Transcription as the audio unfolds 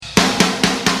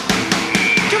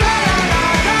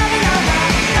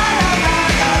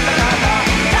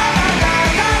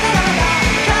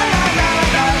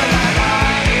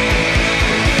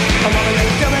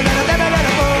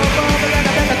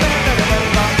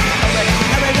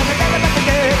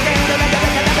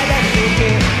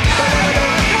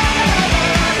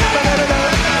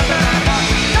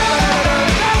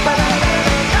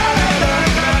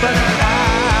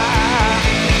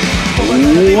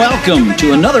Welcome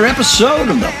to another episode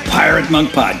of the Pirate Monk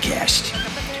Podcast.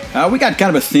 We got kind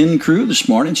of a thin crew this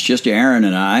morning. It's just Aaron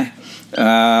and I.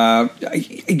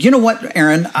 You know what,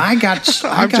 Aaron? I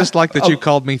just like that you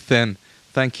called me thin.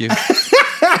 Thank you.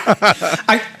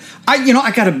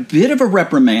 I got a bit of a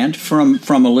reprimand from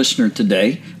a listener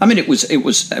today. I mean, it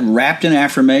was wrapped in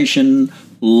affirmation.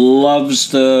 Loves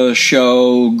the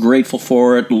show, grateful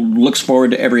for it, looks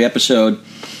forward to every episode.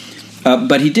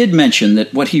 But he did mention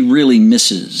that what he really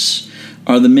misses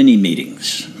are the mini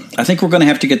meetings. I think we're going to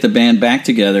have to get the band back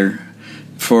together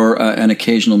for an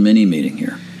occasional mini meeting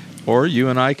here. Or you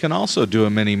and I can also do a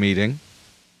mini meeting.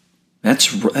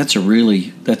 That's a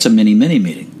mini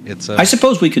meeting. I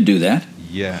suppose we could do that.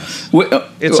 Yes.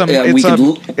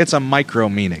 It's a micro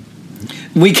meeting.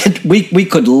 We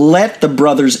could let the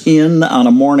brothers in on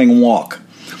a morning walk.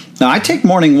 Now, I take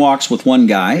morning walks with one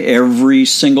guy every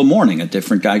single morning, a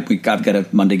different guy. I've got a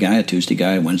Monday guy, a Tuesday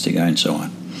guy, a Wednesday guy, and so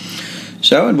on.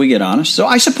 So, and we get honest. So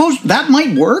I suppose that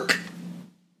might work.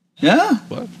 Yeah.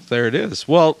 Well, there it is.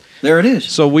 Well, there it is.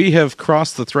 So we have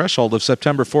crossed the threshold of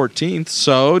September 14th.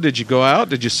 So did you go out?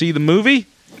 Did you see the movie?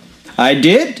 I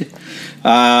did.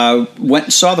 Went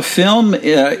and saw the film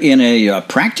in a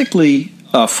practically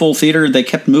full theater. They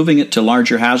kept moving it to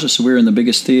larger houses, so we were in the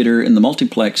biggest theater in the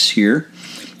multiplex here.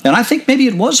 And I think maybe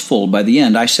it was full by the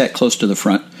end. I sat close to the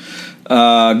front.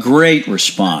 Great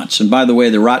response. And by the way,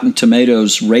 the Rotten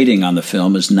Tomatoes rating on the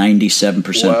film is 97%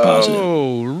 positive.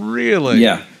 Oh, really?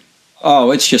 Yeah. Oh,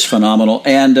 it's just phenomenal.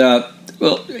 And,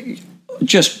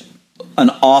 just an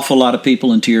awful lot of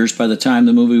people in tears by the time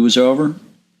the movie was over.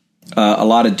 A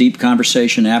lot of deep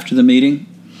conversation after the meeting.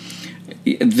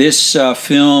 This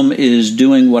film is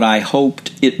doing what I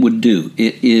hoped it would do.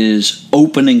 It is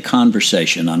opening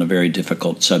conversation on a very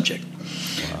difficult subject.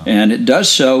 Wow. And it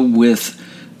does so with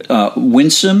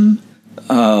winsome,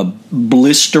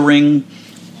 blistering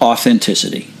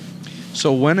authenticity.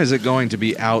 So when is it going to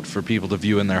be out for people to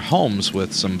view in their homes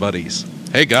with some buddies?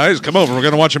 Hey, guys, come over. We're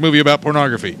going to watch a movie about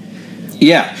pornography.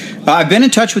 Yeah. I've been in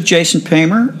touch with Jason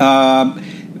Paymer.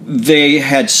 They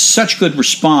had such good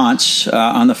response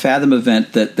on the Fathom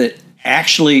event that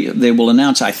actually they will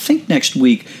announce, I think next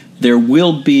week, there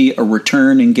will be a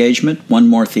return engagement, one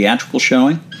more theatrical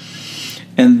showing.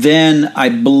 And then I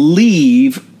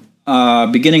believe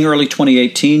beginning early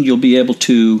 2018, you'll be able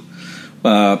to,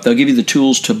 they'll give you the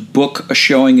tools to book a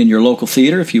showing in your local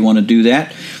theater if you want to do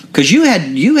that. Because you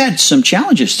had some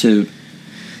challenges to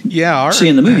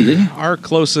seeing the movie, didn't you? Our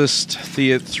closest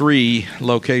 3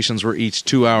 locations were each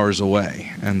 2 hours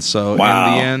away. And so in the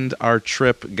end, our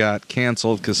trip got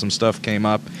canceled because some stuff came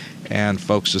up and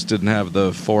folks just didn't have the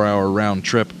 4-hour round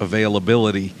trip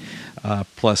availability.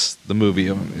 Plus the movie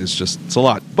it's a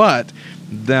lot. But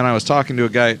then I was talking to a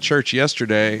guy at church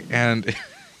yesterday and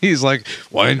he's like,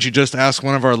 why didn't you just ask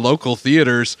one of our local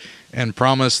theaters and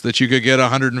promise that you could get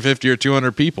 150 or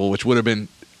 200 people, which would have been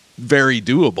very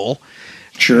doable.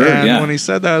 Sure, and when he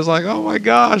said that, I was like, oh my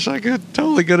gosh, I could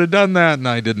have done that, and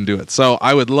I didn't do it. So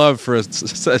I would love for a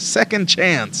second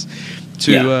chance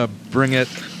to bring it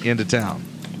into town.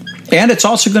 And it's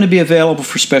also going to be available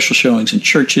for special showings in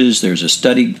churches. There's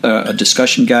a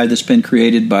discussion guide that's been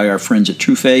created by our friends at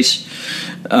TrueFace.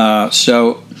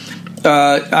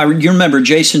 You remember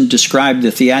Jason described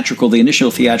the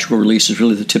initial theatrical release as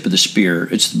really the tip of the spear.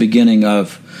 It's the beginning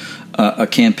of a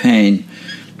campaign.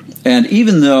 And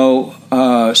even though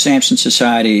Samson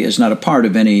Society is not a part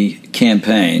of any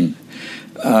campaign,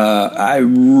 I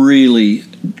really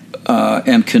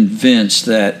am convinced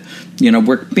that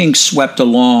we're being swept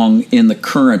along in the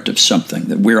current of something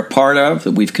that we're a part of,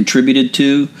 that we've contributed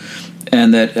to,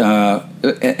 and that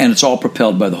and it's all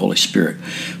propelled by the Holy Spirit.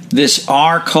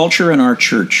 Our culture and our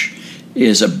church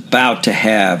is about to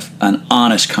have an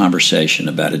honest conversation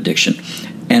about addiction,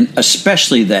 and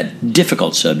especially that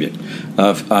difficult subject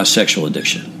of sexual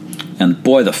addiction. And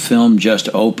boy, the film just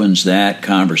opens that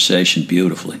conversation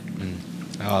beautifully.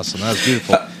 Awesome, that's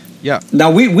beautiful. Yeah.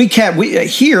 Now we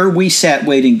sat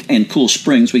waiting in Cool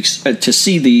Springs to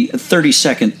see the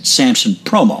 30-second Samson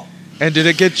promo. And did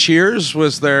it get cheers?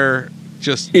 Was there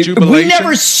just jubilation? We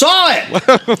never saw it.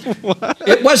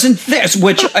 It wasn't this.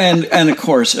 And of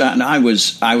course,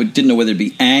 I didn't know whether to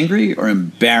be angry or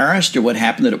embarrassed or what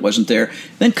happened that it wasn't there.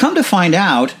 Then come to find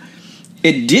out,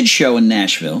 it did show in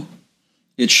Nashville.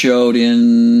 It showed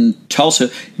in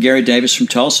Tulsa. Gary Davis from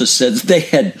Tulsa said they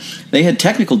had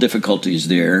technical difficulties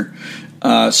there,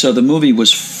 so the movie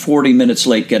was 40 minutes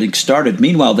late getting started.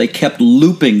 Meanwhile, they kept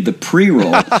looping the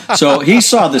pre-roll, so he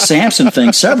saw the Samson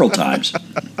thing several times.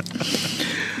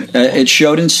 It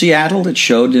showed in Seattle. It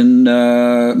showed in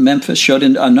Memphis. Showed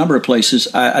in a number of places.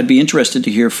 I'd be interested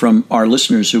to hear from our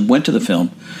listeners who went to the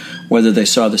film whether they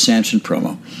saw the Samson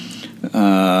promo.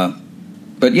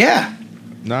 But yeah.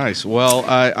 Nice. Well,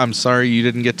 I'm sorry you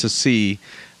didn't get to see,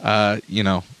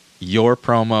 your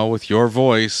promo with your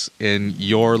voice in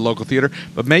your local theater,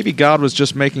 but maybe God was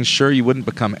just making sure you wouldn't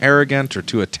become arrogant or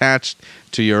too attached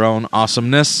to your own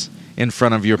awesomeness in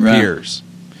front of your peers.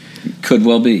 Could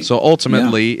well be. So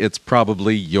ultimately, it's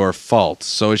probably your fault.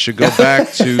 So it should go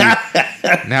back to,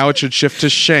 now it should shift to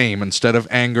shame instead of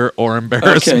anger or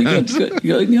embarrassment. Okay,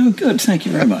 good. Thank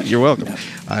you very much. You're welcome. Yeah.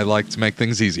 I like to make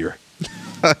things easier.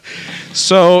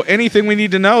 So anything we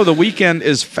need to know? The weekend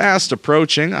is fast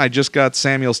approaching. I just got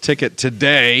Samuel's ticket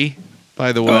today,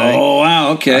 by the way. Oh,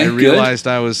 wow, okay, I realized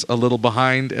I was a little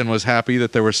behind and was happy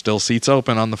that there were still seats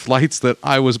open on the flights that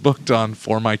I was booked on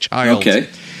for my child. Okay.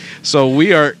 So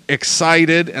we are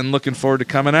excited and looking forward to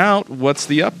coming out. What's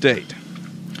the update?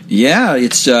 Yeah,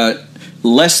 it's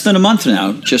less than a month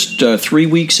now, just 3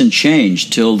 weeks and change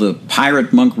till the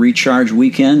Pirate Monk Recharge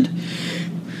weekend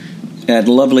at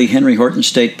lovely Henry Horton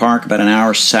State Park, about an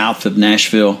hour south of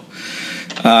Nashville.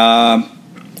 I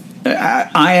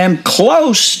am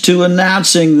close to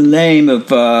announcing the name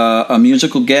of a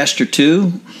musical guest or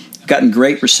two. Gotten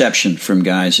great reception from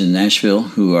guys in Nashville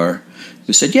who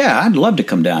said, "Yeah, I'd love to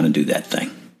come down and do that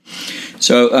thing."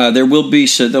 So there'll be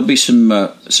some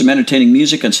entertaining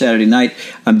music on Saturday night.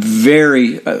 I'm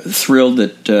very thrilled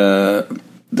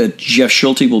that Jeff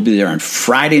Schulte will be there on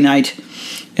Friday night.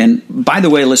 And by the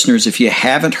way, listeners, if you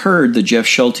haven't heard the Jeff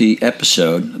Schulte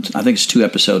episode, I think it's 2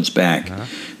 episodes back,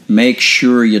 make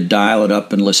sure you dial it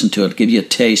up and listen to it. Give you a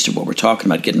taste of what we're talking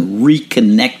about, getting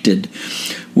reconnected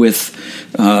with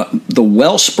the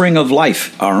wellspring of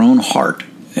life, our own heart,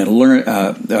 and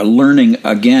learning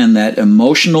again that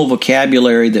emotional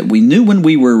vocabulary that we knew when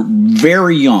we were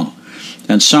very young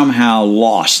and somehow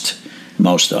lost.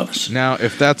 Most of us. Now,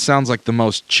 if that sounds like the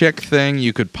most chick thing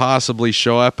you could possibly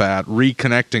show up at,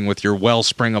 reconnecting with your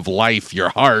wellspring of life, your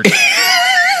heart,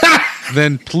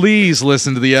 then please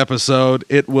listen to the episode.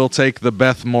 It will take the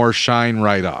Beth Moore shine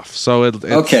right off. So it's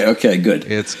okay, good.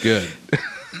 It's good.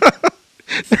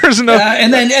 There's no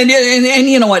and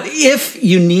you know what? If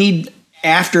you need,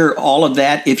 after all of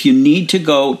that, if you need to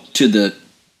go to the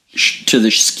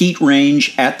skeet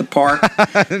range at the park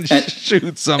and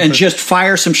shoot something and just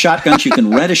fire some shotguns. You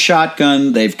can rent a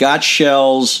shotgun. They've got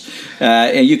shells,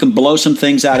 and you can blow some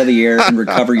things out of the air and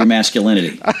recover your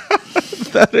masculinity.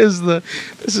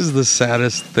 This is the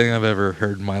saddest thing I've ever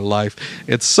heard in my life.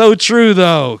 It's so true,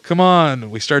 though. Come on,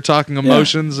 we start talking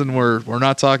emotions, and we're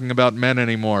not talking about men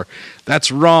anymore. That's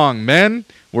wrong, men.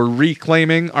 We're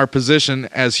reclaiming our position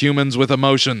as humans with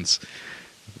emotions.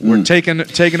 We're taking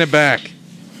it back.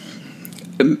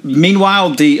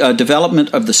 Meanwhile, the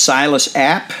development of the Silas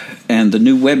app and the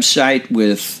new website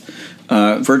with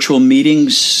virtual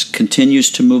meetings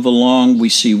continues to move along. We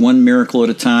see one miracle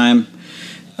at a time.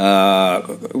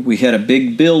 We had a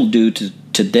big bill due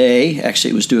today. Actually,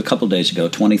 it was due a couple of days ago,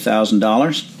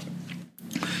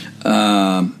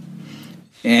 $20,000.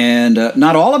 And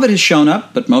not all of it has shown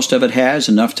up, but most of it has,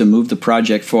 enough to move the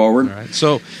project forward. All right.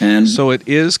 So it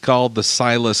is called the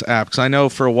Silas app, because I know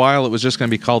for a while it was just going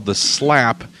to be called the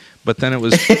Slap, but then it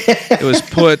was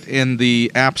put in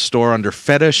the App Store under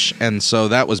Fetish, and so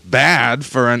that was bad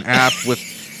for an app with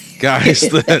guys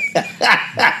that...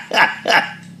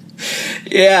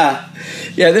 Yeah,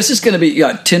 this is going to be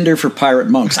Tinder for pirate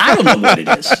monks. I don't know what it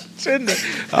is. Tinder.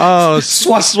 Oh,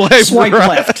 swipe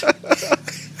left.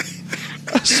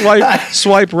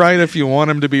 Swipe right if you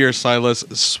want him to be your Silas.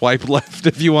 Swipe left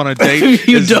if you want to date.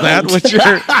 Is that what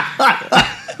you're...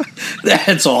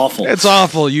 That's awful. It's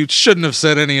awful. You shouldn't have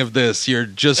said any of this. You're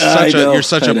just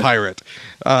such a pirate.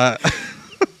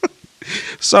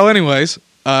 So anyways,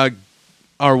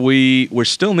 we're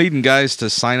still needing guys to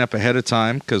sign up ahead of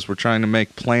time because we're trying to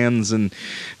make plans and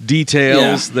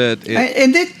details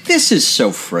this is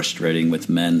so frustrating with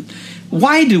men.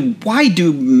 Why do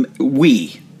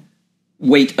we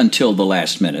wait until the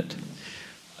last minute?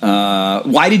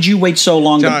 Why did you wait so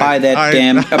long to buy that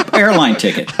damn airline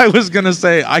ticket? I was going to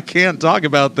say, I can't talk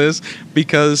about this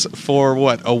because for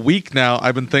a week now,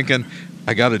 I've been thinking,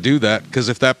 I got to do that because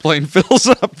if that plane fills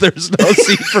up, there's no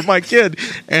seat for my kid.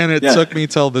 And it took me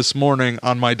till this morning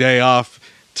on my day off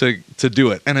to do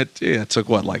it. And it took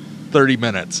 30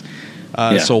 minutes.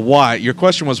 So why? Your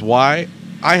question was why?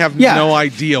 I have no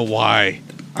idea why.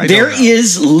 There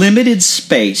is limited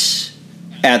space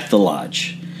at the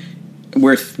lodge.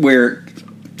 We're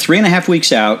 3.5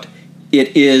 weeks out.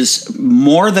 It is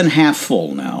more than half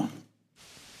full now.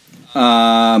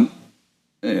 I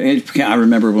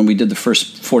remember when we did the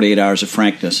first 48 hours of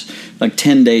frankness,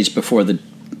 10 days before the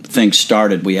thing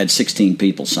started, we had 16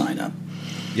 people sign up.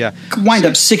 Yeah. Wind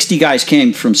up 60 guys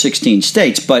came from 16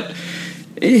 states, but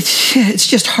it's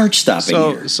just heart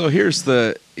stopping. So here's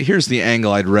the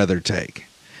angle I'd rather take.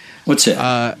 What's it?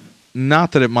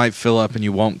 Not that it might fill up and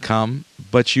you won't come,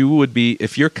 but you would be,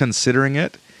 if you're considering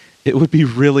it, it would be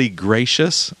really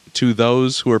gracious to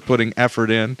those who are putting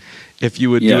effort in if you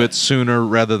would do it sooner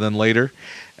rather than later.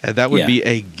 That would be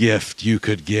a gift you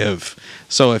could give.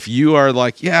 So if you are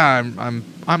like, I'm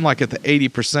like at the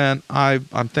 80%,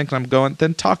 I'm thinking I'm going,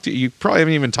 then talk to you. Probably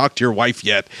haven't even talked to your wife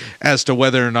yet as to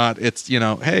whether or not it's,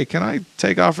 hey, can I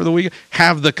take off for the week?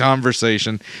 Have the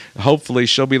conversation. Hopefully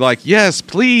she'll be like, yes,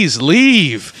 please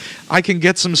leave. I can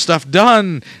get some stuff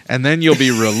done, and then you'll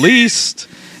be released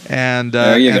and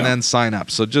then sign up.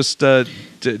 So just give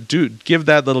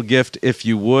that little gift, if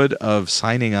you would, of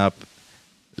signing up.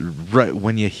 Right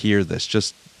when you hear this,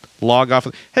 just log off.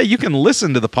 Hey, you can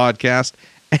listen to the podcast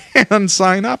and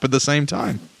sign up at the same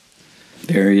time.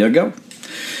 There you go.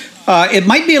 It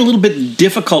might be a little bit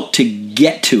difficult to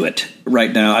get to it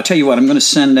right now. I'll tell you what, I'm going to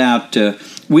send out...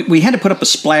 we had to put up a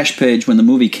splash page when the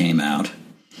movie came out.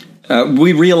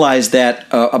 We realized that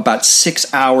about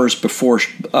 6 hours before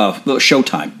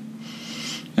showtime.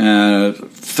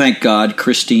 Thank God,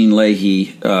 Christine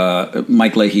Leahy,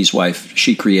 Mike Leahy's wife,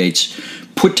 she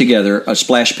put together a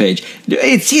splash page.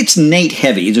 It's Nate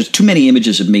heavy. There's too many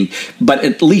images of me, but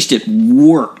at least it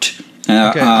worked.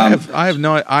 Okay,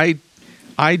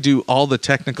 I do all the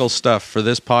technical stuff for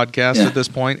this podcast at this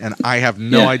point, and I have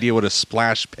no idea what a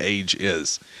splash page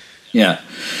is. Yeah.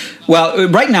 Well,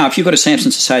 right now, if you go to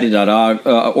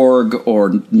samsonsociety.org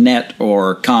or net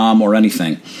or com or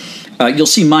anything, you'll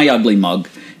see my ugly mug.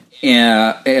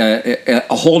 A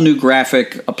whole new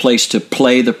graphic, a place to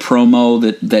play the promo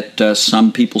that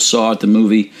some people saw at the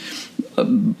movie.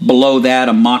 Below that,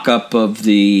 a mock-up of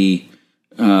the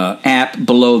app.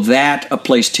 Below that, a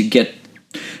place to get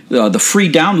the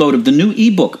free download of the new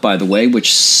ebook, by the way,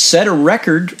 which set a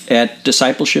record at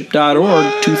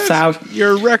discipleship.org.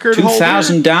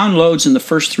 2,000 downloads in the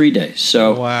first 3 days.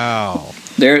 So wow,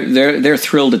 they're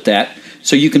thrilled at that.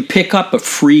 So you can pick up a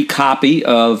free copy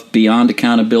of Beyond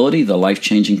Accountability, The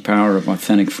Life-Changing Power of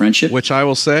Authentic Friendship. Which I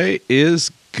will say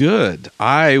is good.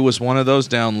 I was one of those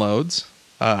downloads,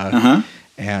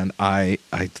 and I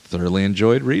thoroughly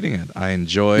enjoyed reading it. I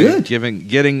enjoyed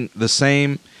getting the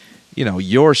same,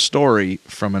 your story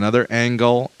from another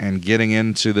angle and getting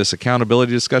into this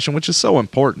accountability discussion, which is so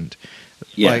important.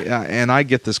 Yeah. And I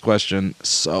get this question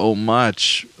so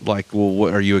much, like,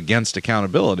 well, are you against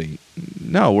accountability?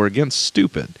 No, we're against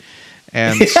stupid.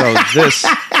 And so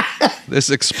this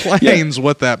explains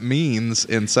what that means.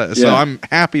 So I'm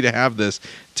happy to have this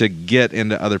to get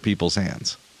into other people's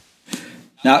hands.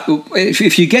 Now,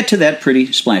 if you get to that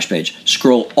pretty splash page,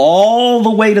 scroll all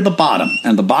the way to the bottom,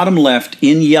 and the bottom left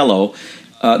in yellow,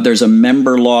 there's a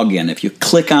member login. If you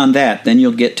click on that, then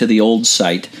you'll get to the old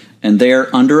site. And there,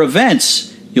 under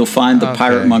events, you'll find the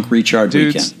Pirate Monk Recharge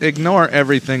Weekend. Ignore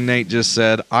everything Nate just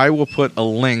said. I will put a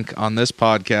link on this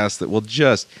podcast that will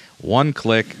just, one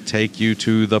click, take you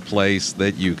to the place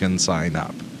that you can sign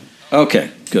up.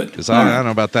 Okay, good. Because I don't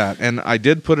know about that. And I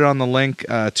did put it on the link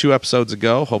 2 episodes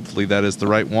ago. Hopefully that is the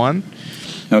right one.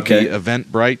 Okay. The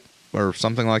Eventbrite or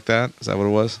something like that. Is that what it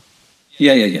was?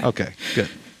 Yeah. Okay, good.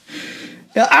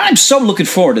 I'm so looking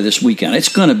forward to this weekend. It's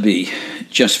going to be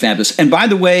just fabulous. And by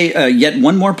the way, yet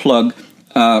one more plug.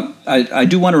 I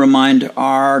do want to remind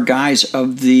our guys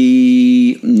of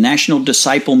the National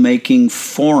Disciple Making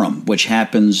Forum, which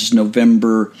happens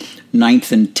November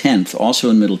 9th and 10th, also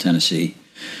in Middle Tennessee,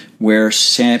 where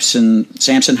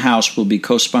Samson House will be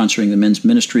co-sponsoring the men's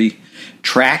ministry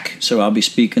track. So I'll be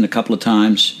speaking a couple of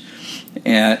times.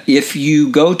 If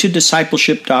you go to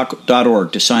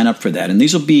discipleship.org to sign up for that, and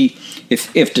these will be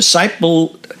if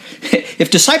disciple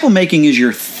making is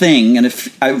your thing, and if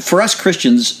for us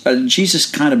Christians, Jesus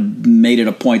kind of made it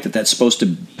a point that that's supposed to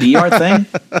be our thing,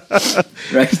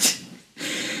 right?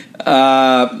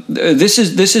 This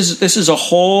is a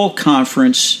whole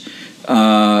conference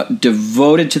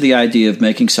devoted to the idea of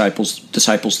making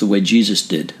disciples the way Jesus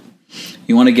did.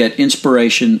 You want to get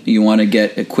inspiration, you want to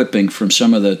get equipping from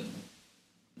some of the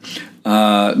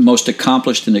most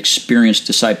accomplished and experienced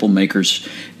disciple makers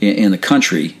in the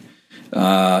country.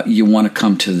 You want to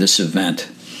come to this event.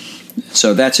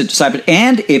 So that's a disciple.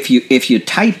 And if you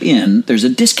type in, there's a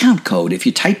discount code. If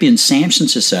you type in Samson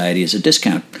Society as a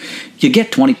discount, you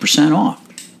get 20% off.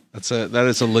 That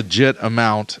is a legit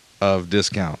amount of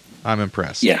discount. I'm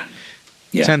impressed. Yeah.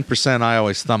 10% I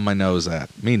always thumb my nose at.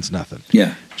 Means nothing.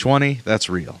 Yeah. 20, that's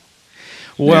real.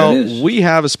 Well, we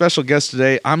have a special guest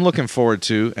today I'm looking forward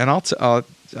to, and I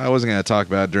wasn't going to talk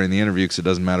about it during the interview because it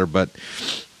doesn't matter, but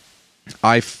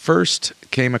I first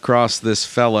came across this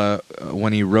fella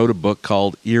when he wrote a book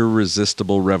called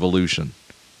Irresistible Revolution.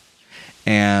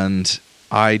 And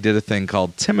I did a thing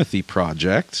called Timothy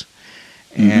Project.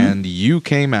 And you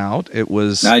came out. I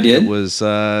did. It was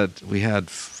we had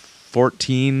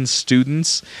 14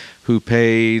 students who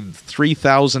paid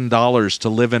 $3,000 to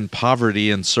live in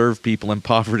poverty and serve people in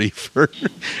poverty for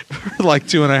like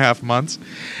 2.5 months.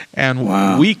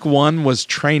 And week 1 was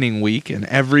training week, and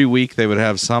every week they would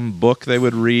have some book they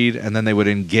would read, and then they would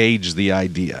engage the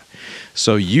idea.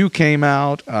 So you came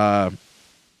out.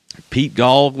 Pete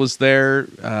Gall was there.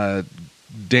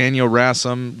 Daniel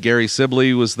Rassam, Gary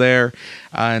Sibley was there,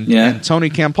 and Tony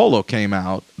Campolo came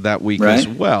out that week as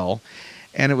well.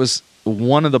 And it was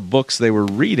one of the books they were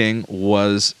reading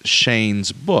was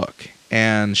Shane's book,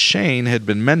 and Shane had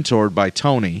been mentored by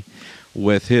Tony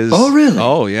with his. Oh, really?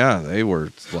 Oh, yeah. They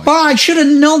were. Like, I should have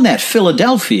known that.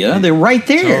 Philadelphia. They're right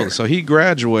there. So he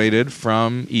graduated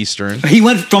from Eastern. He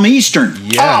went from Eastern.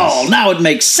 Yes. Oh, now it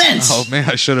makes sense. Oh man,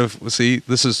 I should have. See,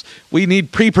 we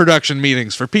need pre-production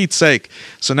meetings for Pete's sake.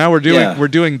 So now we're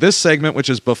doing this segment, which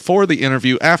is before the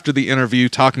interview, after the interview,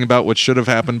 talking about what should have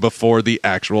happened before the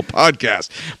actual podcast.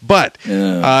 But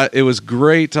it was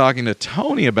great talking to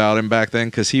Tony about him back then,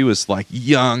 because he was like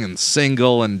young and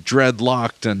single and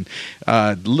dreadlocked and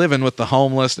living with the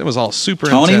homeless. It was all super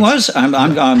Tony intense. was?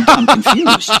 I'm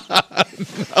confused.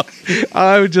 No,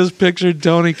 I just pictured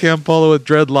Tony Campolo with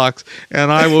dreadlocks,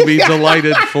 and I will be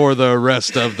delighted for the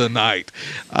rest of the night.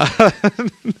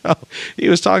 No, he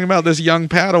was talking about this young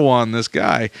Padawan, this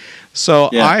guy. So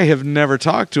I have never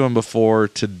talked to him before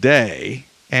today.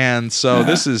 And so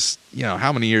this is,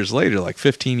 how many years later? Like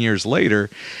 15 years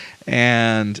later.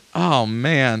 And, oh,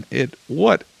 man,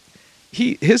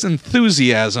 his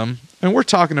enthusiasm, and we're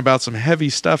talking about some heavy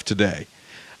stuff today,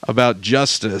 about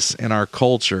justice in our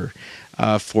culture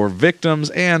for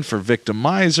victims and for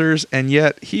victimizers, and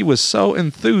yet he was so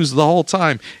enthused the whole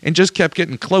time and just kept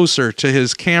getting closer to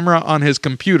his camera on his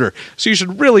computer. So you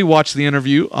should really watch the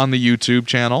interview on the YouTube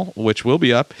channel, which will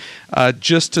be up,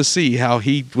 just to see how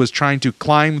he was trying to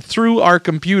climb through our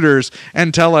computers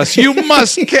and tell us, you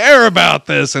must care about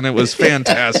this, and it was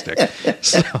fantastic.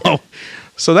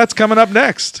 So that's coming up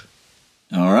next.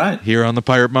 All right. Here on the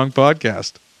Pirate Monk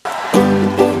Podcast.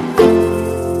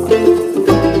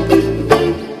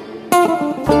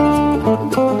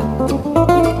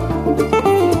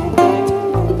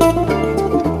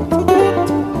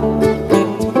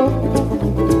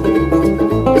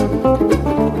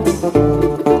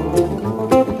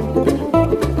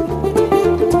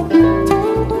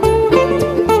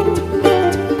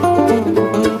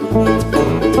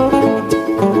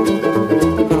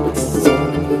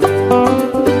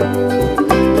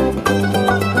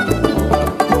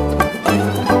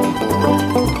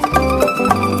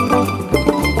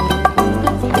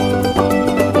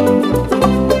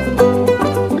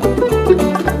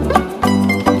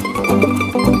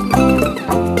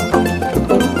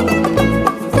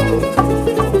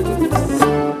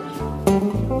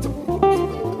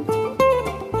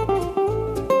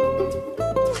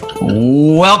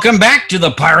 Welcome back to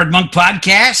the Pirate Monk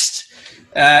Podcast.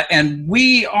 And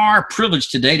we are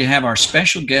privileged today to have our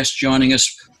special guest joining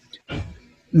us,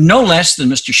 no less than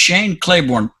Mr. Shane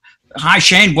Claiborne. Hi,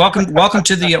 Shane. Welcome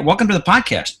to the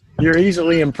podcast. You're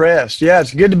easily impressed. Yeah,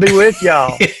 it's good to be with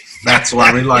y'all. That's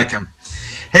why we like him.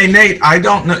 Hey, Nate, I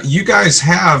don't know. You guys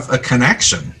have a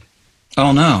connection.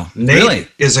 Oh, no. Nate really?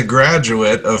 is a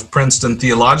graduate of Princeton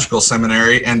Theological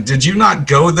Seminary, and did you not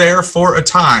go there for a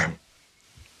time?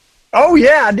 Oh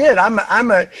yeah, I did.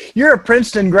 You're a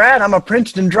Princeton grad. I'm a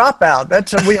Princeton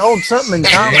dropout. We hold something in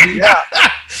common. Yeah.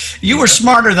 You were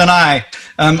smarter than I.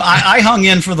 I hung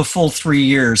in for the full 3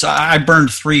 years. I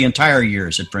burned 3 entire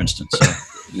years at Princeton. So.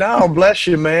 No, bless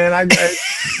you, man.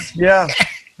 Yeah.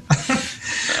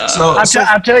 So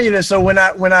I'll tell you this. So when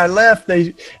I left,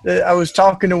 I was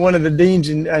talking to one of the deans,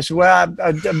 and I said, "Well,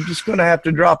 I'm just going to have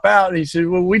to drop out." And he said,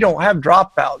 "Well, we don't have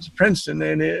dropouts at Princeton."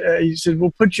 And he said,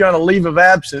 "We'll put you on a leave of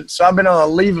absence." So I've been on a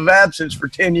leave of absence for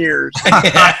 10 years.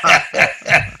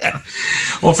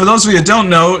 Well, for those of you who don't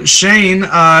know, Shane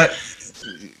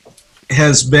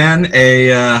has been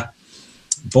a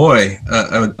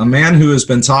man who has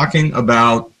been talking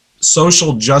about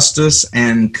social justice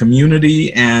and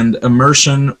community and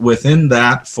immersion within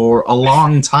that for a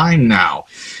long time now.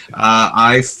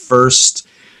 I first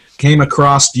came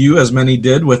across you, as many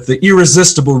did, with the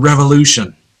Irresistible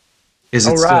Revolution. Is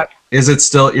it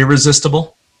still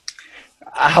irresistible?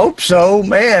 I hope so,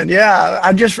 man. Yeah,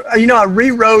 I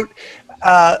rewrote.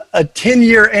 a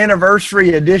 10-year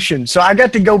anniversary edition. So I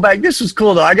got to go back. This was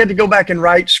cool, though. I got to go back and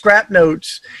write scrap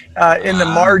notes in the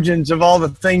margins of all the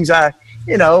things that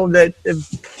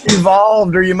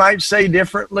evolved, or you might say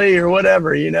differently, or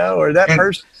whatever, or that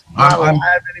person's not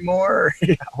alive anymore.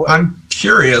 I'm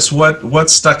curious, what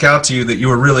stuck out to you that you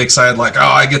were really excited, like, oh,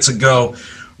 I get to go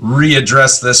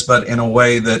readdress this, but in a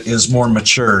way that is more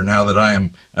mature now that I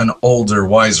am an older,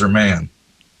 wiser man?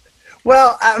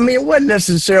 Well, I mean, it wasn't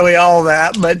necessarily all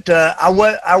that, but I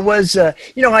was,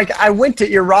 like I went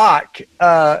to Iraq.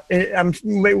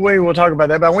 Maybe we'll talk about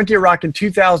that, but I went to Iraq in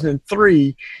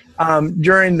 2003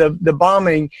 during the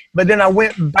bombing, but then I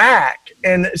went back.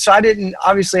 And so I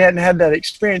hadn't had that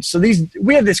experience. So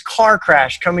we had this car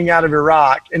crash coming out of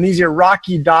Iraq, and these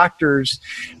Iraqi doctors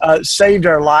saved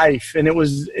our life. And it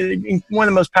was one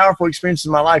of the most powerful experiences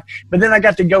of my life. But then I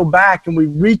got to go back, and we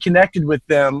reconnected with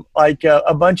them like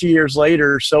a bunch of years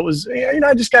later. So it was,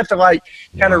 I just got to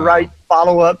kind of write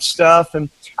follow-up stuff. And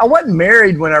I wasn't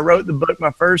married when I wrote the book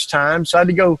my first time, so I had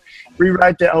to go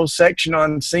rewrite that whole section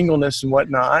on singleness and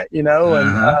whatnot, and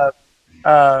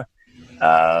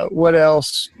what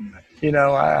else?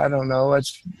 I don't know.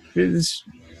 It's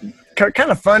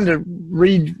kind of fun to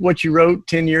read what you wrote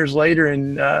 10 years later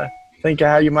and think of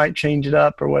how you might change it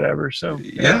up or whatever. So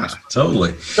yeah,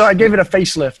 totally. So I gave it a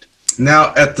facelift.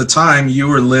 Now, at the time, you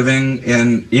were living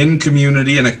in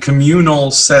community, in a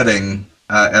communal setting,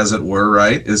 as it were,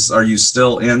 right? Are you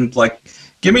still in,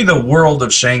 give me the world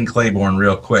of Shane Claiborne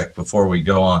real quick before we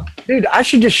go on. Dude, I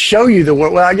should just show you the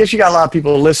world. Well, I guess you got a lot of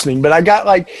people listening, but I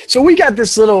got so we got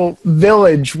this little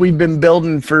village we've been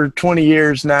building for 20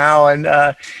 years now. And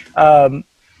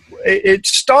it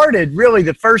started, really,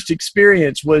 the first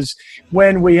experience was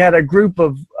when we had a group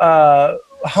of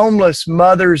homeless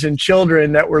mothers and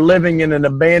children that were living in an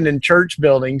abandoned church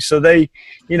building. So they,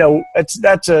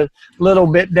 that's a little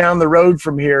bit down the road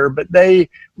from here, but they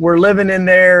were living in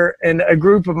there, and a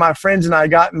group of my friends and I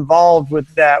got involved with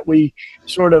that. We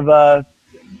sort of,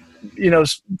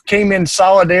 came in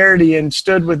solidarity and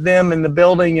stood with them in the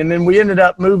building. And then we ended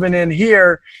up moving in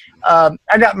here. I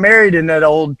got married in that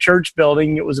old church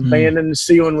building. It was abandoned. The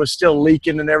ceiling was still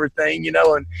leaking and everything,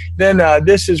 and then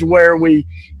this is where we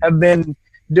have been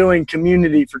doing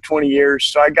community for 20 years.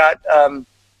 So I got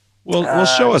well,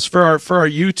 show us for our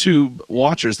YouTube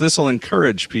watchers. This will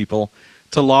encourage people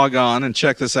to log on and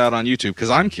check this out on YouTube, because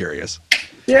I'm curious.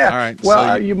 Yeah. All right.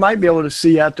 Well, you might be able to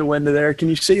see out the window there. Can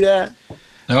you see that?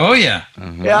 Oh yeah.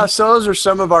 Yeah. So those are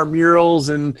some of our murals,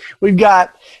 and we've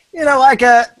got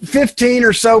 15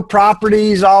 or so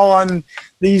properties all on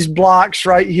these blocks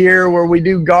right here where we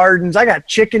do gardens. I got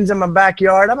chickens in my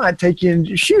backyard. I might take you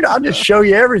and I'll just show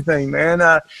you everything, man.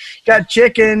 Got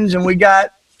chickens, and we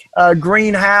got a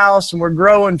greenhouse, and we're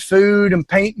growing food and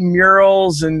painting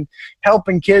murals and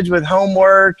helping kids with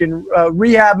homework and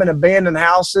rehabbing abandoned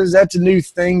houses. That's a new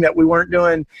thing that we weren't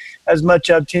doing as much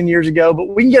of 10 years ago, but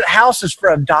we can get houses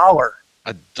for $1.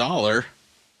 $1?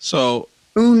 So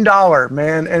 $1,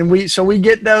 man. And we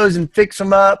get those and fix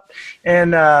them up.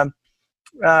 And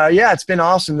it's been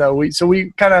awesome though.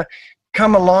 We kind of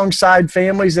come alongside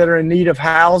families that are in need of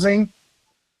housing.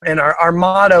 And our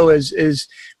motto is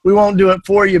we won't do it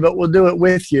for you, but we'll do it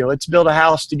with you. Let's build a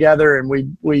house together. And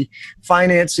we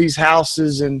finance these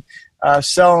houses and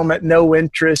sell them at no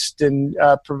interest, and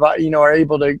provide, are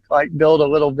able to build a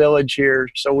little village here.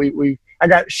 So I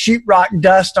got sheetrock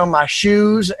dust on my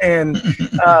shoes, and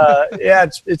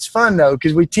it's fun though,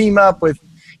 because we team up with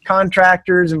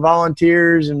contractors and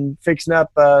volunteers and fixing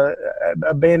up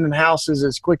abandoned houses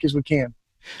as quick as we can.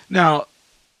 Now,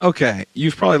 okay,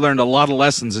 you've probably learned a lot of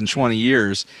lessons in 20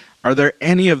 years. Are there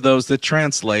any of those that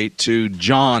translate to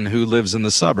John, who lives in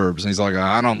the suburbs? And he's like,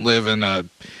 I don't live in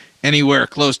anywhere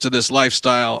close to this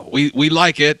lifestyle. We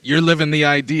like it. You're living the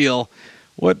ideal.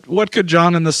 What could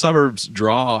John in the suburbs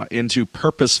draw into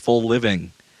purposeful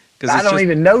living? I don't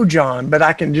even know John, but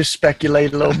I can just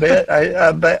speculate a little bit.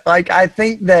 I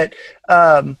think that,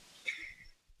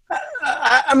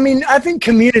 I think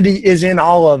community is in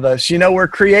all of us. We're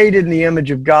created in the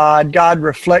image of God. God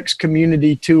reflects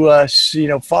community to us,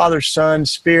 Father, Son,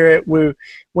 Spirit.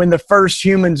 When the first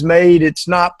human's made, it's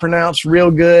not pronounced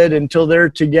real good until they're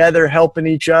together, helping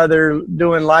each other,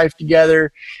 doing life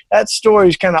together. That story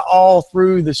is kind of all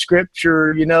through the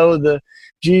scripture.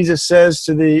 Jesus says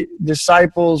to the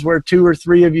disciples, where 2 or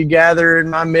 3 of you gather in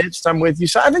my midst, I'm with you.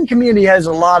 So I think community has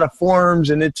a lot of forms,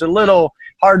 and it's a little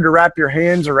hard to wrap your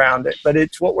hands around it, but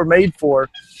it's what we're made for.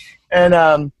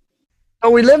 And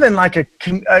we live in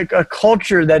a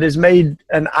culture that has made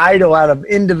an idol out of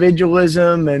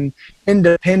individualism and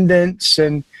independence.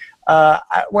 And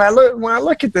when I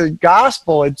look at the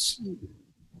gospel,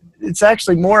 it's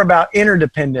actually more about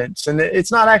interdependence, and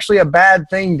it's not actually a bad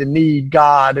thing to need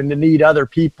God and to need other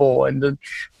people and to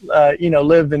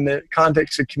live in the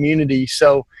context of community.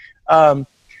 So I've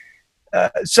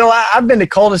been to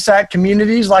cul-de-sac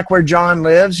communities like where John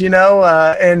lives, and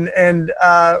that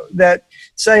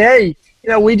say, hey,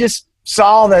 we just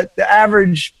saw that the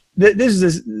average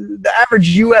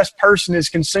U.S. person is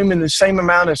consuming the same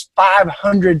amount as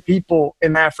 500 people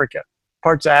in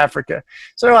parts of Africa.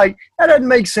 So they're like, that doesn't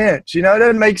make sense. It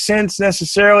doesn't make sense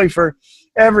necessarily for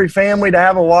every family to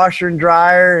have a washer and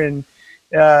dryer and,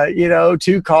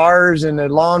 2 cars and a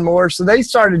lawnmower. So they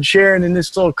started sharing in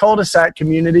this little cul-de-sac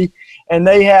community, and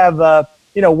they have,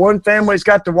 one family's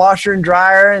got the washer and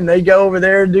dryer, and they go over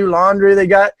there to do laundry. They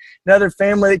got another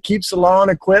family that keeps the lawn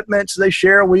equipment, so they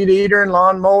share a weed eater and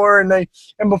lawnmower. And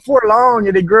before long,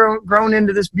 it had grown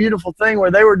into this beautiful thing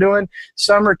where they were doing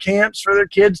summer camps for their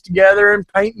kids together and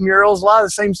painting murals, a lot of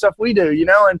the same stuff we do,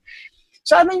 And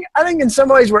so I think in some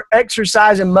ways we're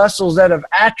exercising muscles that have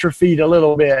atrophied a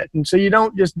little bit, and so you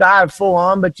don't just dive full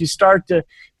on, but you start to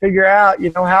figure out,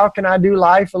 how can I do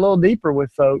life a little deeper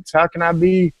with folks? How can I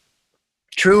be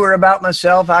truer about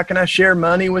myself? How can I share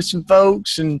money with some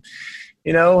folks and,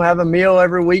 have a meal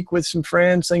every week with some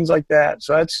friends, things like that.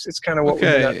 So it's kind of what we've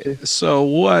been up to.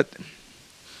 So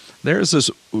there's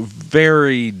this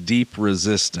very deep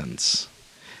resistance.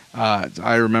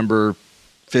 I remember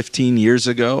 15 years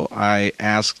ago, I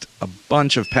asked a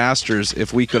bunch of pastors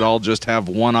if we could all just have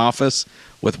one office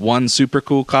with one super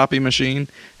cool copy machine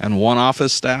and one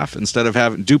office staff instead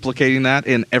of duplicating that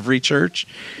in every church.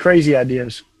 Crazy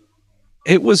ideas.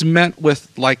 It was met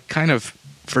with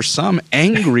for some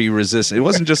angry resistance. It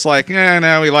wasn't just like,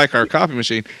 now we like our copy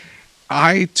machine.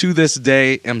 I, to this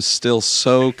day, am still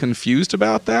so confused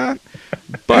about that.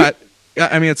 But,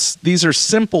 these are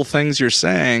simple things you're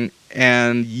saying,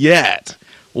 and yet,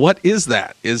 what is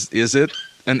that? Is it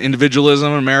an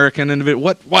individualism, American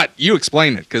individual? What? You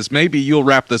explain it, because maybe you'll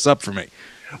wrap this up for me.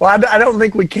 Well, I don't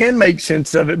think we can make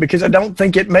sense of it because I don't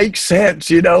think it makes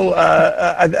sense.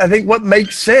 I think what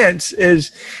makes sense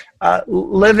is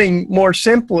living more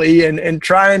simply and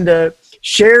trying to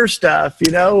share stuff.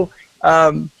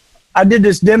 I did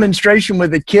this demonstration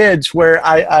with the kids where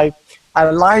I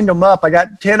lined them up. I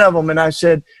got 10 of them, and I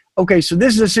said, okay, so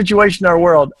this is a situation in our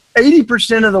world.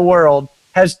 80% of the world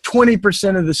has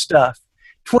 20% of the stuff.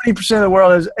 20% of the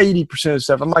world has 80% of the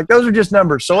stuff. I'm like, those are just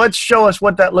numbers. So let's show us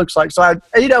what that looks like. So I had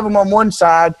 8 of them on one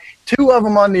side, 2 of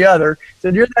them on the other.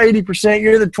 Said, you're the 80%,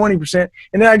 you're the 20%.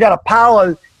 And then I got a pile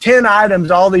of 10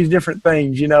 items, all these different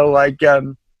things, like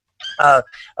a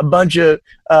bunch of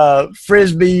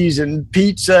Frisbees and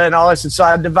pizza and all this. And so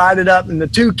I divided up, and the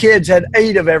 2 kids had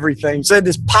 8 of everything. So I had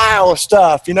this pile of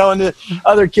stuff, and the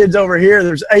other kids over here,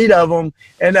 there's 8 of them,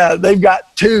 and they've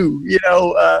got 2,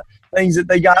 things that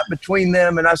they got between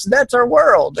them. And I said, that's our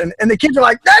world. And the kids are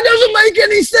like, that doesn't make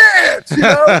any sense.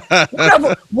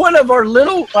 One of our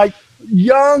little,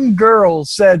 young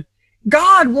girls said,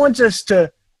 God wants us to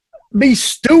be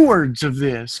stewards of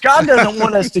this. God doesn't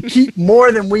want us to keep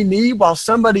more than we need while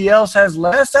somebody else has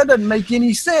less. That doesn't make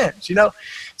any sense, So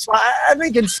I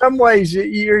think in some ways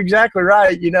you're exactly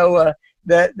right,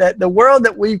 that the world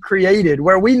that we've created,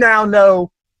 where we now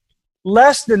know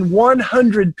less than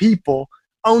 100 people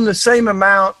own the same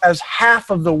amount as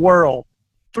half of the world.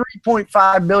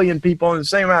 3.5 billion people own the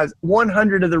same amount as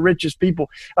 100 of the richest people.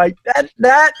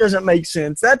 That doesn't make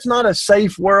sense. That's not a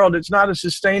safe world. It's not a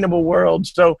sustainable world.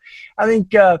 So I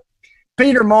think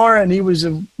Peter Morin, he was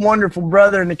a wonderful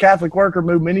brother in the Catholic worker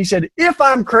movement. He said, if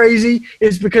I'm crazy,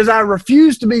 it's because I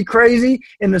refuse to be crazy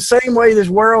in the same way this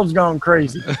world's gone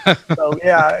crazy. So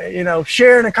yeah,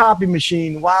 sharing a copy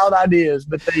machine, wild ideas,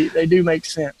 but they do make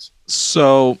sense.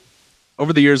 So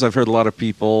over the years, I've heard a lot of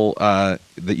people that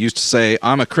used to say,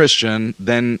 I'm a Christian,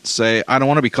 then say, I don't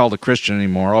want to be called a Christian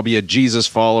anymore. I'll be a Jesus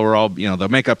follower. They'll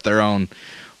make up their own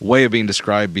way of being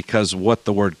described because what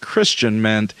the word Christian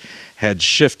meant had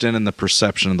shifted in the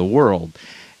perception of the world.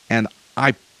 And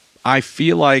I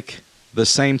feel like the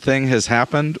same thing has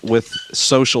happened with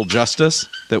social justice,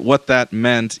 that what that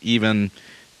meant even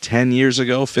 10 years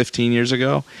ago, 15 years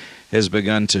ago, has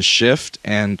begun to shift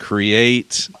and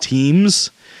create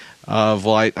teams of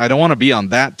I don't want to be on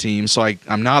that team, so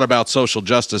I'm not about social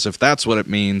justice if that's what it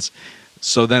means.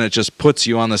 So then it just puts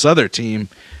you on this other team.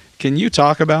 Can you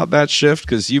talk about that shift?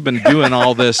 Because you've been doing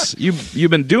all this.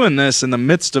 You've been doing this in the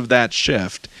midst of that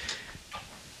shift.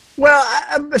 Well,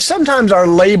 sometimes our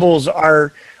labels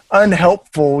are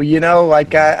unhelpful.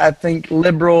 I think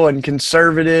liberal and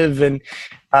conservative, and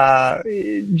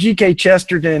G.K.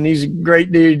 Chesterton, he's a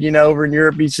great dude. Over in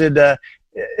Europe, he said,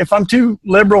 if I'm too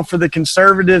liberal for the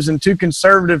conservatives and too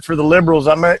conservative for the liberals,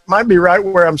 I might be right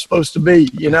where I'm supposed to be,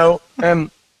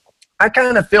 And I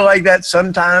kind of feel like that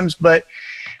sometimes. But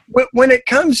when it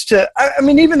comes to,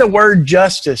 even the word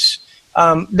justice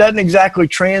doesn't exactly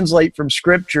translate from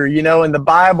Scripture. In the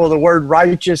Bible, the word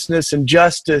righteousness and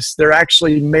justice, they're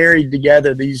actually married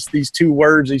together, these two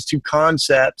words, these two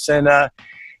concepts. And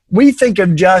we think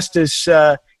of justice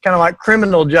kind of like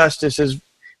criminal justice as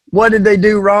what did they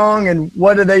do wrong and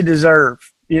what do they deserve,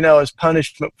 as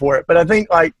punishment for it. But I think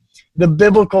like the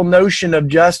biblical notion of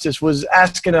justice was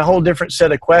asking a whole different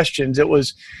set of questions. It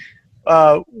was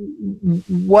what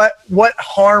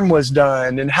harm was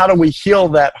done and how do we heal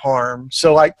that harm?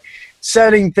 So like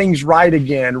setting things right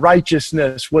again,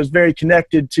 righteousness was very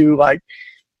connected to like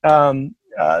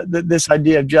this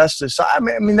idea of justice. So,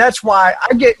 that's why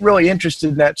I get really interested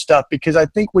in that stuff, because I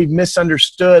think we've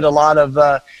misunderstood a lot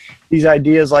of these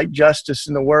ideas like justice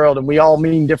in the world, and we all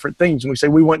mean different things. And we say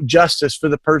we want justice for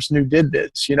the person who did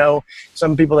this.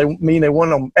 Some people they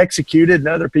want them executed, and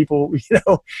other people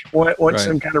want right.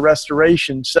 Some kind of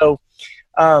restoration. So.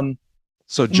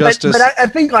 So justice, but I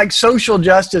think like social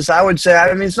justice, I would say,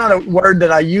 it's not a word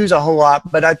that I use a whole lot,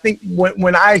 but I think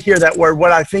when I hear that word,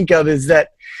 what I think of is that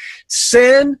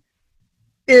sin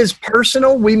is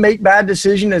personal. We make bad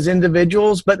decisions as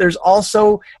individuals, but there's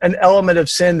also an element of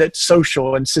sin that's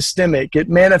social and systemic. It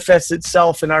manifests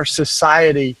itself in our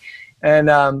society.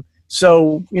 And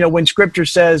so, when Scripture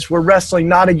says we're wrestling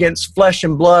not against flesh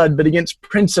and blood, but against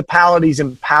principalities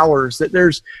and powers, that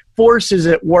there's forces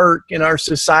at work in our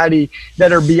society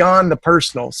that are beyond the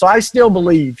personal. So I still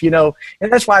believe, and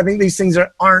that's why I think these things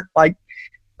aren't like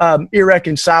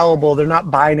irreconcilable. They're not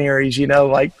binaries,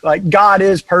 like God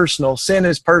is personal, sin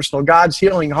is personal, God's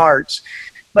healing hearts.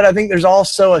 But I think there's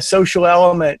also a social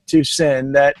element to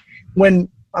sin that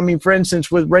for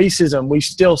instance, with racism, we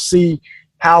still see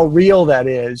how real that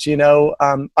is.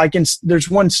 There's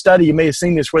one study, you may have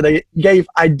seen this, where they gave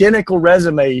identical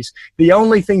resumes. The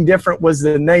only thing different was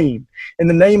the name. And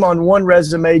the name on one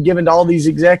resume given to all these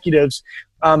executives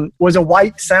was a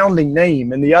white-sounding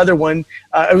name, and the other one,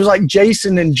 it was like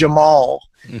Jason and Jamal,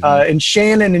 and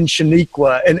Shannon and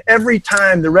Shaniqua. And every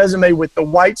time the resume with the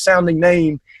white-sounding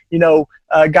name,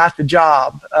 got the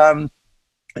job.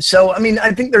 So,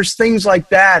 I think there's things like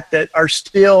that are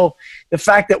still the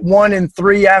fact that 1 in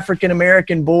 3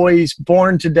 African-American boys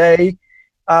born today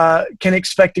can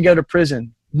expect to go to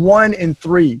prison. 1 in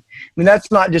 3. That's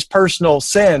not just personal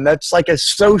sin. That's like a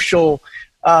social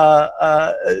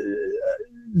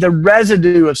the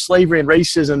residue of slavery and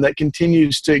racism that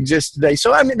continues to exist today.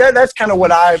 So, that's kind of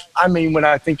what I mean when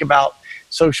I think about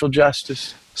social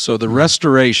justice. So the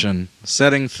restoration,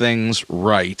 setting things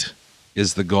right,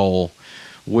 is the goal,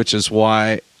 which is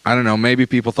why, I don't know, maybe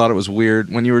people thought it was weird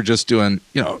when you were just doing,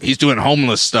 he's doing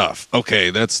homeless stuff. Okay,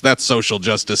 that's social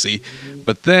justice-y.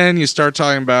 But then you start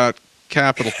talking about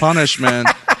capital punishment,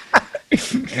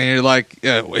 and you're like,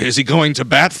 is he going to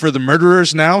bat for the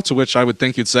murderers now? To which I would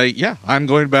think you'd say, yeah, I'm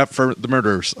going to bat for the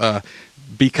murderers,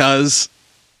 because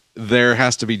there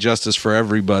has to be justice for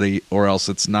everybody, or else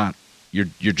it's not.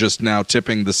 You're just now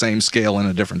tipping the same scale in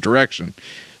a different direction.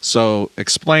 So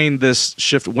explain this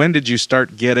shift. When did you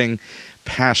start getting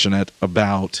passionate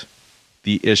about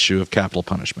the issue of capital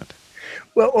punishment?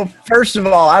 Well, first of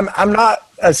all, I'm not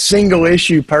a single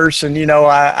issue person.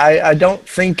 I don't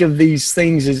think of these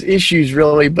things as issues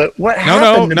really. But what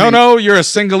happened? No, you're a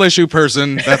single issue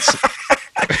person. That's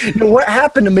what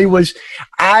happened to me was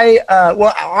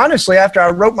honestly, after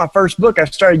I wrote my first book, I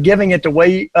started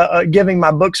giving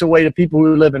my books away to people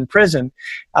who live in prison.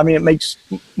 It makes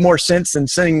more sense than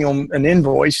sending them an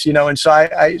invoice, And so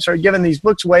I started giving these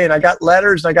books away, and I got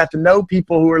letters, and I got to know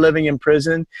people who were living in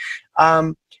prison.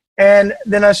 And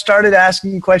then I started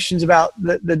asking questions about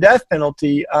the death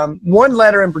penalty. One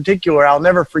letter in particular I'll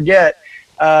never forget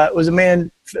was a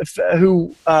man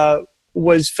who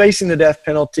was facing the death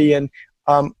penalty. And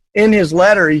in his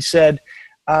letter, he said,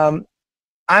 I'm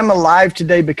alive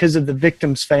today because of the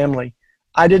victim's family.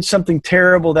 I did something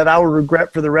terrible that I will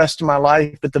regret for the rest of my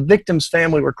life, but the victim's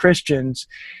family were Christians,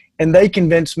 and they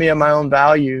convinced me of my own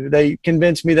value. They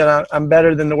convinced me that I'm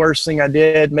better than the worst thing I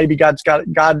did. Maybe God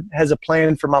has a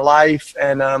plan for my life,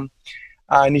 and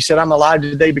he said I'm alive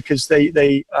today because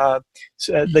they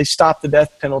stopped the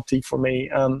death penalty for me.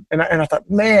 And I thought,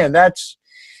 man, that's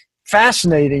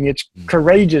fascinating. It's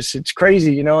courageous. It's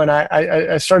crazy, And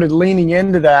I started leaning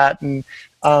into that, and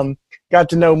got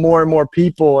to know more and more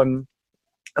people. And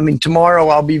tomorrow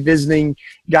I'll be visiting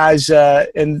guys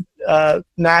in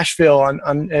Nashville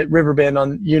at Riverbend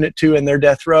on Unit 2 in their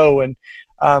death row, and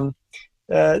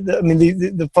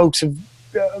the folks have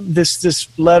this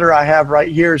letter I have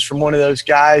right here is from one of those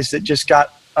guys that just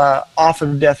got off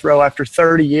of death row after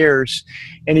 30 years.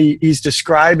 And he's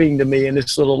describing to me in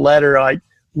this little letter, like,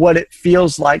 what it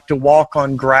feels like to walk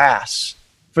on grass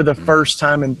for the first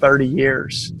time in 30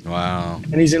 years. Wow.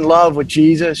 And he's in love with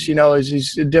Jesus, you know,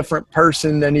 he's a different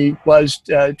person than he was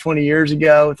 20 years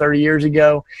ago, 30 years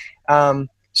ago.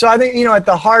 So I think, you know, at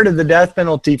the heart of the death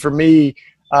penalty for me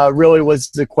really was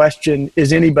the question,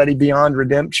 is anybody beyond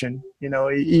redemption? You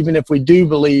know, even if we do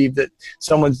believe that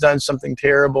someone's done something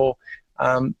terrible,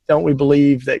 don't we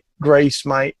believe that grace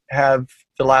might have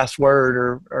the last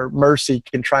word, or mercy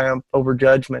can triumph over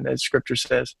judgment, as Scripture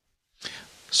says?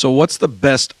 So what's the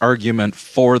best argument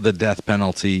for the death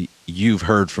penalty you've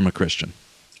heard from a Christian?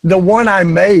 The one I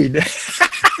made.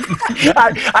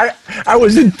 I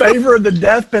was in favor of the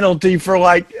death penalty for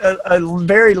like a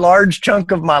very large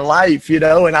chunk of my life, you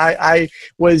know, and I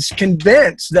was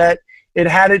convinced that it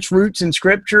had its roots in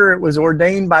Scripture. It was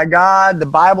ordained by God. The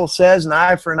Bible says an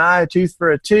eye for an eye, a tooth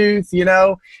for a tooth, you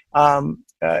know.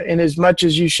 In as much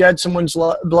as you shed someone's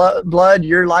blood,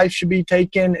 your life should be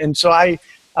taken. And so I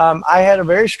had a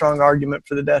very strong argument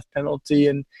for the death penalty,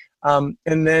 and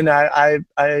then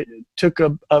I took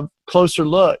a closer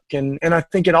look, and I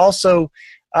think it also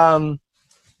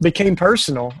became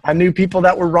personal. I knew people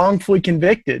that were wrongfully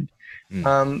convicted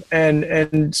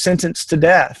and sentenced to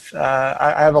death.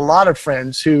 I have a lot of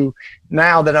friends who,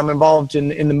 now that I'm involved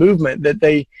in the movement, that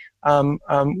they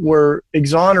were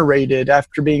exonerated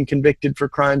after being convicted for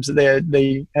crimes that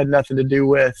they had nothing to do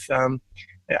with.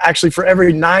 Actually, for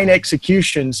every 9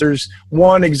 executions, there's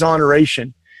 1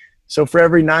 exoneration. So for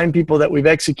every 9 people that we've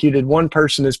executed, 1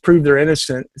 person has proved their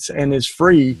innocence and is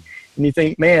free. And you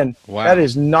think, man, wow, that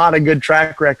is not a good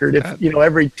track record. If, you know,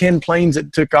 every 10 planes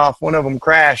that took off, 1 of them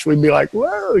crashed, we'd be like,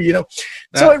 whoa, you know.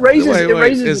 So it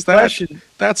raises the question.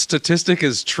 That statistic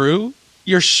is true?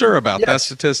 You're sure about that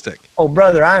statistic? Oh,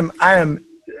 brother, I am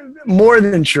more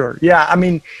than sure. Yeah, I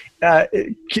mean,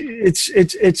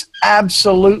 it's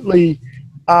absolutely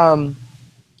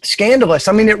scandalous.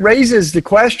 I mean, it raises the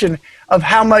question of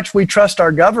how much we trust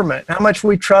our government, how much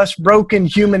we trust broken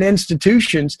human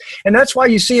institutions. And that's why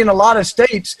you see in a lot of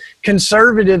states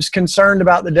conservatives concerned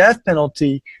about the death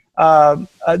penalty,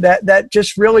 that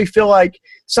just really feel like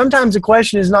sometimes the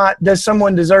question is not, does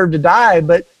someone deserve to die,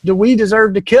 but do we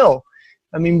deserve to kill?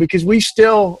 I mean, because we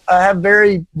still have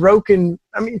very broken,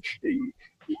 I mean,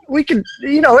 we could,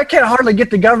 you know, it can't hardly get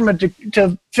the government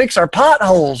to fix our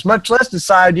potholes, much less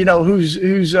decide, you know, who's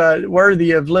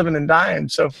worthy of living and dying.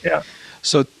 So, yeah.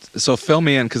 So fill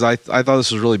me in, because I thought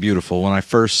this was really beautiful. When I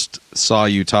first saw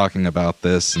you talking about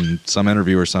this in some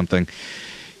interview or something,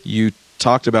 you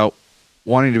talked about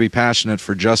wanting to be passionate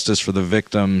for justice for the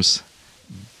victims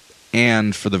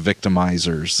and for the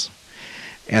victimizers.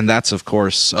 And that's, of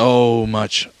course, so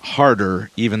much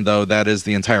harder, even though that is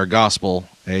the entire gospel,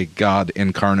 a God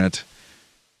incarnate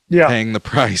paying the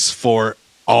price for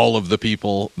all of the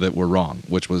people that were wrong,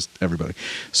 which was everybody.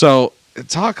 So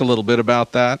talk a little bit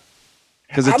about that,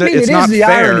 because it's not the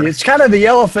fair. Irony. It's kind of the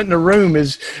elephant in the room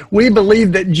is we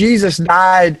believe that Jesus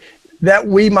died that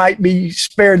we might be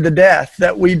spared the death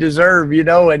that we deserve, you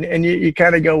know, and you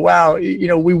kind of go, wow, you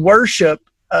know, we worship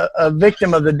a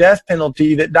victim of the death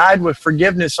penalty that died with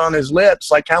forgiveness on his lips.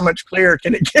 Like, how much clearer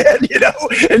can it get, you know?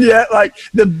 And yet, like,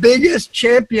 the biggest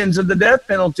champions of the death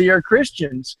penalty are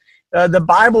Christians. The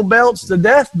Bible Belt's the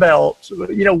death belt.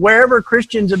 You know, wherever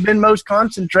Christians have been most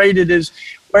concentrated is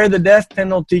where the death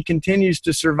penalty continues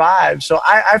to survive. So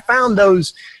I found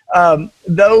those kind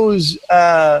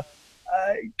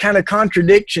of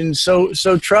contradictions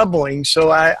so troubling. So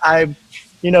I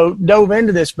you know, dove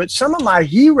into this. But some of my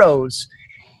heroes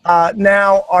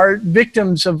now are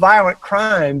victims of violent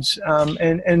crimes,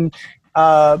 and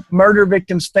murder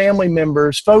victims' family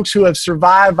members, folks who have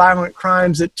survived violent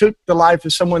crimes that took the life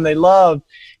of someone they loved,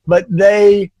 but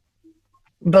they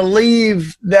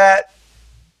believe that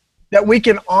we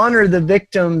can honor the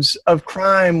victims of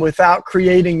crime without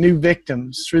creating new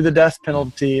victims through the death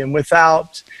penalty and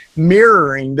without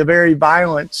mirroring the very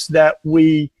violence that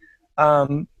we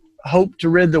hope to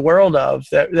rid the world of.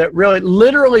 That really,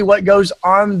 literally what goes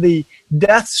on the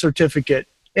death certificate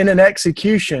in an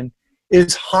execution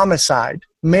is homicide.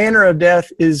 Manner of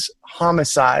death is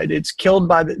homicide. It's killed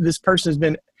by this person has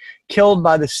been killed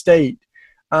by the state.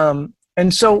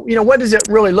 And so, you know, what does it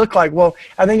really look like? Well,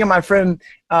 I think of my friend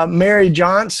Mary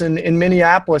Johnson in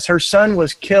Minneapolis. Her son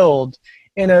was killed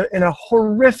in a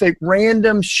horrific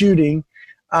random shooting,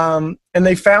 and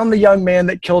they found the young man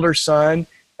that killed her son.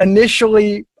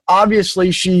 Initially,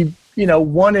 obviously, she, you know,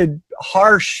 wanted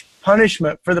harsh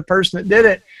punishment for the person that did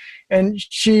it, and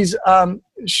she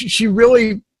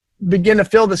really begin to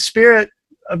feel the Spirit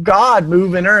of God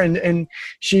move in her, and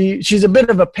she's a bit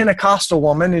of a Pentecostal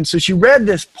woman, and so she read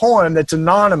this poem that's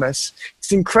anonymous.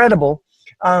 It's incredible.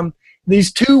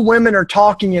 These two women are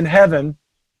talking in heaven,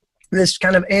 this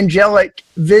kind of angelic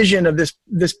vision of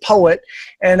this poet,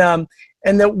 and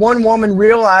that one woman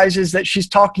realizes that she's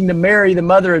talking to Mary, the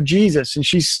mother of Jesus, and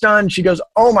she's stunned. She goes,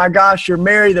 "Oh my gosh, you're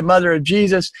Mary, the mother of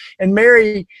Jesus." And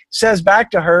Mary says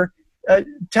back to her,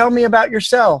 "Tell me about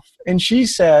yourself." And she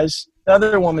says, the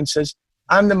other woman says,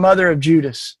 "I'm the mother of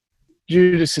Judas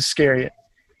Iscariot."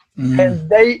 And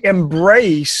they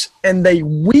embrace and they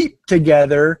weep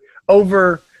together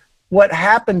over what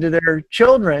happened to their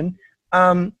children.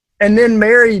 And then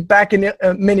Mary, back in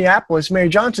Minneapolis, Mary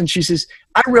Johnson, she says,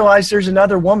 "I realized there's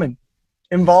another woman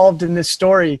involved in this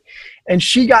story." And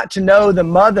she got to know the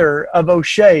mother of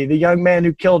O'Shea, the young man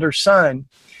who killed her son.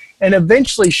 And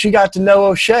eventually she got to know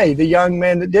O'Shea, the young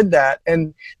man that did that.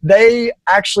 And they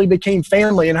actually became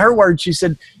family. In her words, she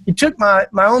said, "He took my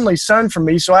only son from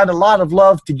me, so I had a lot of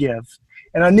love to give.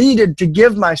 And I needed to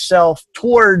give myself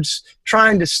towards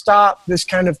trying to stop this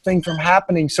kind of thing from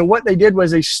happening." So what they did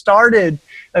was they started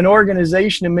an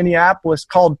organization in Minneapolis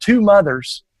called Two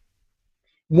Mothers.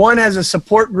 One has a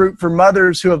support group for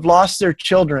mothers who have lost their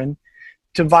children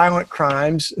to violent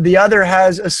crimes. The other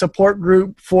has a support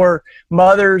group for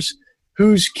mothers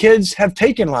whose kids have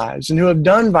taken lives and who have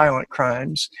done violent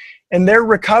crimes. And they're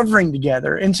recovering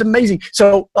together. And it's amazing.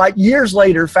 So like years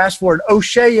later, fast forward,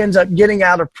 O'Shea ends up getting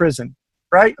out of prison.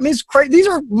 Right? I mean, it's crazy. These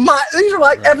are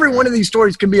like every one of these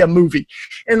stories can be a movie.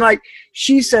 And like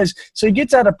she says, so he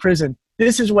gets out of prison.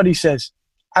 This is what he says: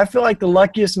 "I feel like the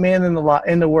luckiest man in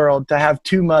the world to have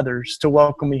two mothers to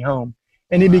welcome me home."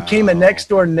 And he became a next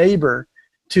door neighbor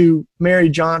to Mary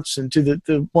Johnson, to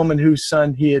the woman whose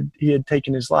son he had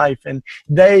taken his life. And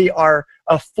they are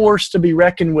a force to be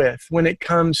reckoned with when it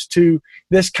comes to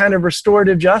this kind of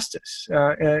restorative justice.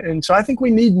 And so I think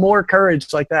we need more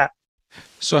courage like that.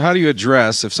 So how do you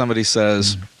address if somebody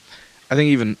says, I think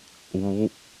even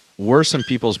worse in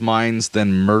people's minds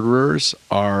than murderers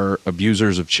are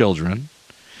abusers of children,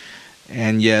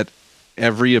 and yet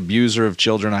every abuser of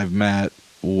children I've met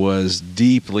was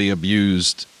deeply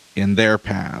abused in their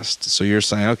past. So you're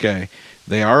saying, okay,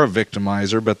 they are a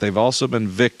victimizer, but they've also been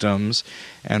victims,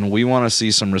 and we want to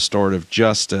see some restorative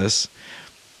justice.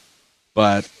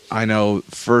 But I know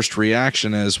first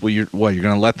reaction is, well, you're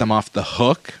going to let them off the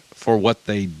hook for what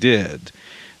they did.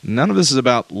 None of this is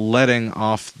about letting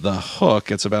off the hook.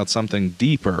 It's about something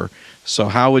deeper. So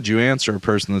how would you answer a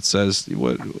person that says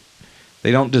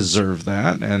they don't deserve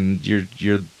that, and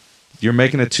you're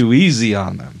making it too easy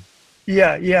on them?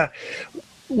 Yeah.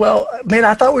 Well, man,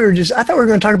 I thought we were going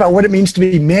to talk about what it means to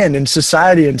be men in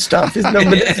society and stuff. This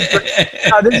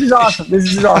is awesome.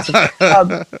 This is awesome.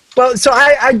 Well, so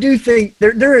I do think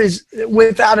there is,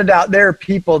 without a doubt, there are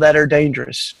people that are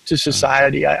dangerous to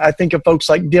society. I think of folks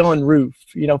like Dylan Roof.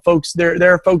 Folks,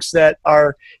 there are folks that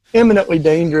are eminently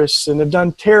dangerous and have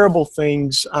done terrible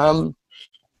things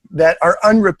that are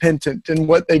unrepentant in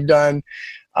what they've done.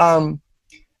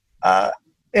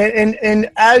 And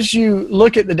as you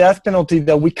look at the death penalty,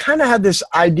 though, we kind of have this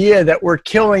idea that we're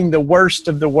killing the worst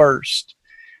of the worst.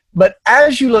 But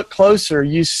as you look closer,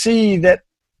 you see that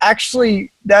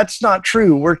actually that's not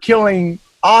true. We're killing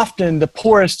often the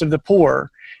poorest of the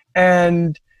poor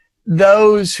and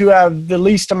those who have the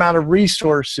least amount of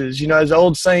resources. As the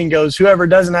old saying goes, whoever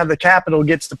doesn't have the capital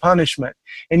gets the punishment.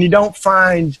 And you don't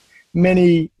find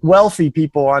many wealthy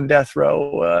people on death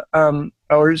row.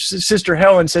 Or Sister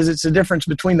Helen says it's the difference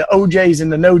between the OJs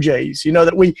and the no-Js.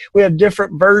 That we have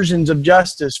different versions of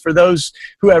justice for those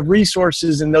who have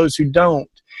resources and those who don't.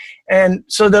 And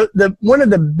so the one of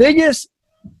the biggest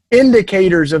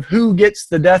indicators of who gets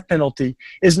the death penalty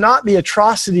is not the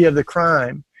atrocity of the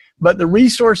crime, but the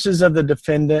resources of the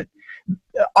defendant,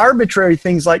 arbitrary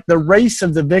things like the race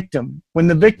of the victim. When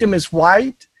the victim is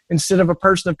white instead of a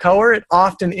person of color, it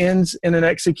often ends in an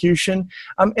execution,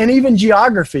 and even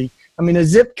geography. I mean, a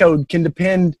zip code can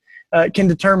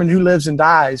determine who lives and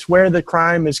dies, where the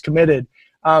crime is committed.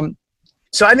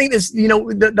 So I think this,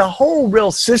 the whole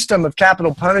real system of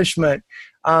capital punishment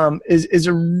is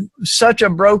such a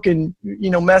broken,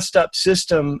 messed up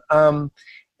system.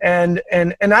 And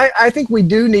I think we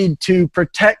do need to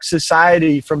protect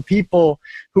society from people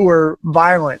who are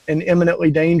violent and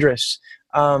imminently dangerous.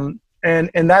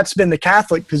 And that's been the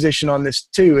Catholic position on this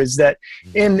too, is that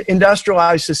in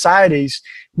industrialized societies,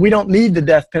 we don't need the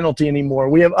death penalty anymore.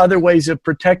 We have other ways of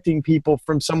protecting people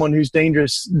from someone who's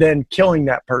dangerous than killing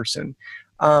that person.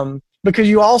 because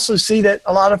you also see that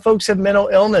a lot of folks have mental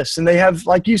illness, and they have,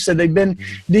 like you said, they've been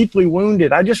deeply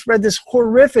wounded. I just read this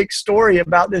horrific story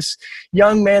about this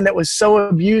young man that was so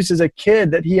abused as a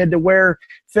kid that he had to wear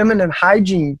feminine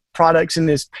hygiene products in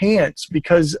his pants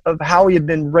because of how he had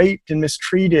been raped and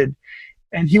mistreated.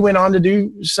 And he went on to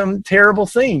do some terrible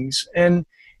things. And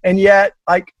yet,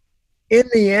 like, in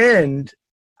the end,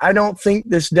 I don't think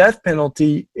this death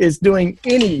penalty is doing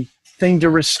anything to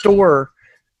restore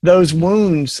those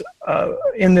wounds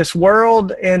in this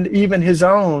world and even his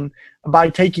own by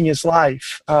taking his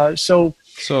life. So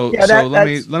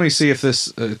let me see if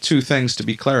this two things to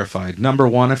be clarified. Number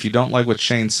one, if you don't like what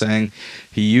Shane's saying,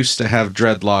 he used to have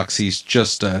dreadlocks. He's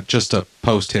just a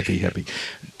post hippie.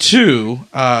 Two,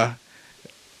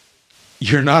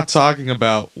 you're not talking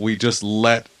about we just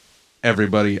let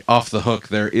everybody off the hook.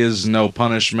 There is no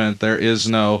punishment. There is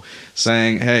no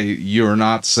saying, hey, you're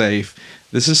not safe.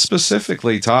 This is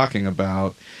specifically talking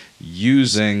about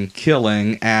using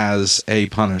killing as a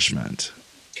punishment.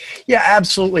 Yeah,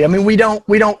 absolutely. I mean, we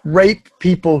don't rape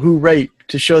people who rape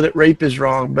to show that rape is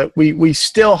wrong, but we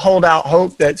still hold out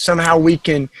hope that somehow we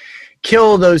can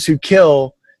kill those who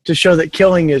kill to show that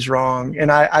killing is wrong.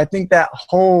 And I think that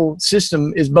whole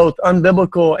system is both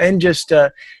unbiblical and just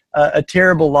a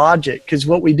terrible logic, because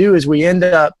what we do is we end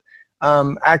up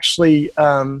actually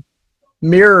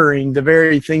mirroring the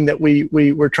very thing that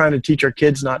we're trying to teach our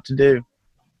kids not to do.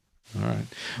 All right.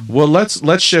 Well,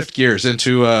 let's shift gears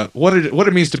into what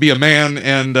it means to be a man.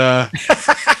 And well,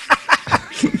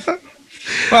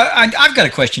 I've got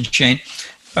a question, Shane.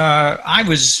 I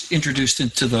was introduced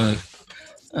into the.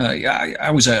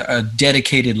 I was a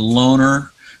dedicated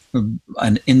loner,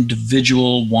 an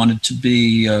individual, wanted to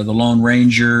be the Lone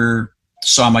Ranger,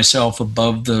 saw myself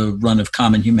above the run of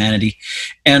common humanity,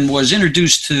 and was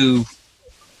introduced to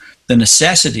the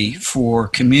necessity for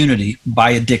community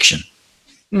by addiction.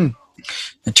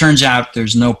 It turns out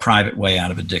there's no private way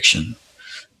out of addiction.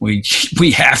 We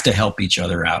have to help each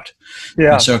other out.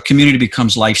 Yeah. And so community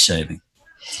becomes life-saving.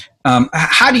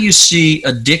 How do you see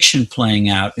addiction playing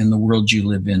out in the world you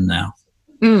live in now?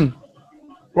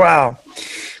 Wow.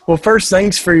 Well, first,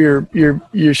 thanks for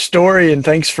your story, and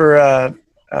thanks for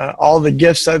all the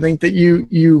gifts I think that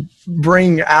you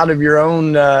bring out of your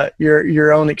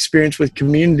own experience with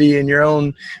community and your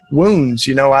own wounds.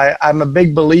 You know, I'm a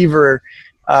big believer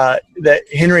that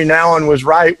Henry Nouwen was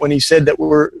right when he said that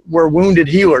we're wounded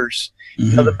healers.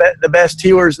 Mm-hmm. You know, the best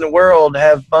healers in the world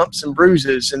have bumps and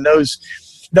bruises, and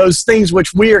those things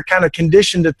which we are kind of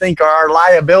conditioned to think are our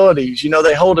liabilities. You know,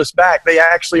 they hold us back. They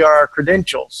actually are our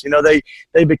credentials. You know,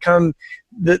 they become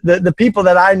the people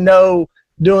that I know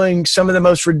doing some of the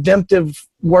most redemptive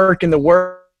work in the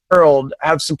world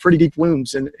have some pretty deep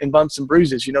wounds and bumps and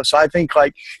bruises, you know. So I think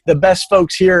like the best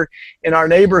folks here in our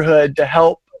neighborhood to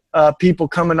help people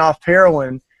coming off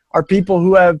heroin are people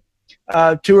who have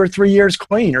 2 or 3 years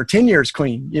clean or 10 years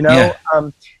clean, you know. Yeah.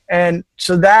 And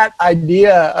so that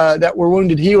idea that we're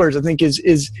wounded healers, I think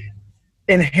is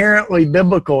inherently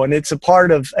biblical, and it's a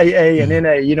part of AA and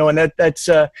NA, you know, and that's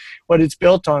what it's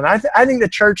built on. I think the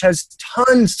church has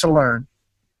tons to learn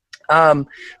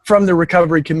from the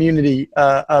recovery community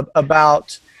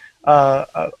about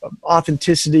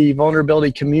authenticity,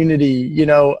 vulnerability, community, you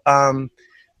know,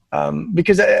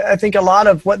 because I think a lot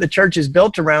of what the church is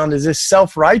built around is this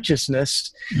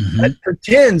self-righteousness that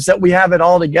pretends that we have it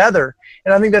all together.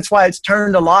 And I think that's why it's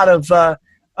turned a lot of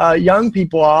young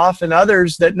people off, and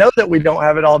others that know that we don't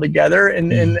have it all together.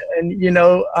 And you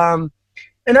know,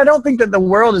 and I don't think that the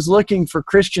world is looking for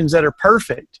Christians that are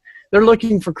perfect. They're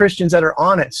looking for Christians that are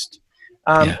honest.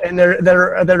 And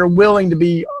that are willing to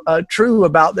be true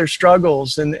about their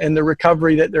struggles and the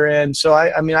recovery that they're in. So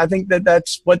I mean, I think that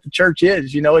that's what the church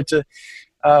is. You know, it's a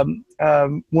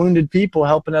wounded people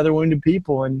helping other wounded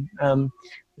people. And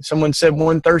someone said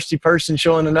one thirsty person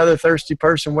showing another thirsty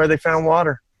person where they found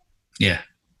water. Yeah.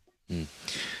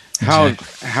 How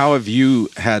have you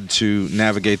had to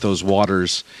navigate those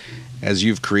waters as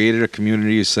you've created a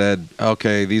community? You said,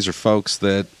 okay, these are folks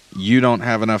that you don't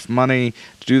have enough money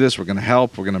to do this. We're going to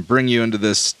help. We're going to bring you into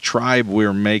this tribe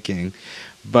we're making.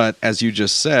 But as you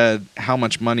just said, how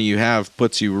much money you have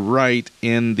puts you right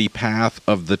in the path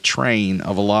of the train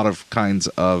of a lot of kinds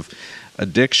of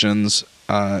addictions.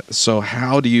 So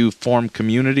how do you form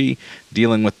community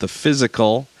dealing with the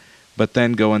physical, but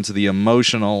then go into the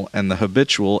emotional and the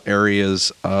habitual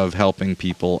areas of helping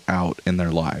people out in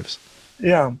their lives?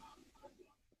 Yeah.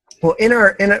 Well,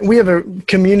 we have a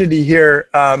community here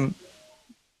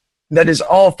that is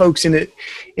all folks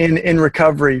in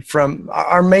recovery from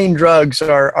our main drugs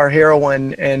are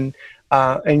heroin and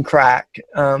crack,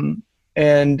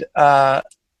 and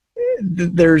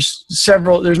there's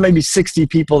maybe 60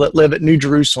 people that live at New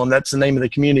Jerusalem. That's the name of the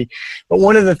community. But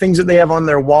one of the things that they have on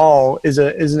their wall is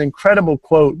an incredible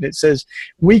quote. It says,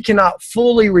 "We cannot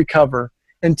fully recover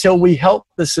until we help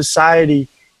the society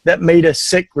that made us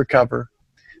sick recover."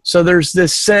 So there's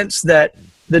this sense that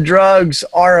the drugs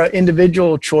are an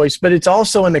individual choice, but it's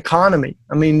also an economy.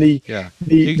 I mean, the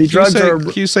drugs are.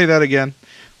 Can you say that again?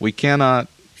 We cannot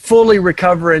fully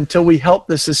recover until we help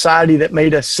the society that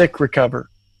made us sick recover.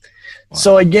 Wow.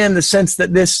 So again, the sense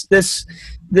that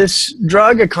this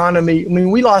drug economy, I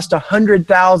mean, we lost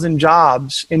 100,000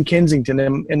 jobs in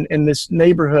Kensington in this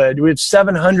neighborhood. We have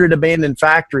 700 abandoned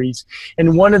factories,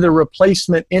 and one of the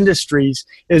replacement industries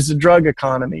is the drug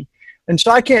economy. And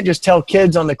so I can't just tell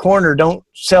kids on the corner, don't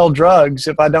sell drugs,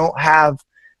 if I don't have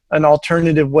an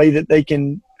alternative way that they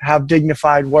can have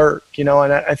dignified work, and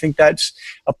I think that's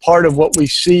a part of what we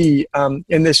see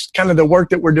in this kind of the work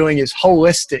that we're doing is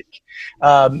holistic,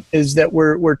 is that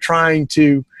we're trying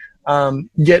to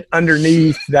get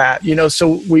underneath that,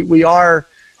 so we are,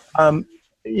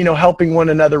 helping one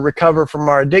another recover from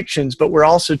our addictions, but we're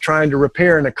also trying to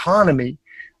repair an economy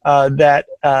that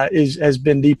has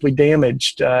been deeply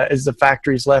damaged as the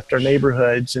factories left our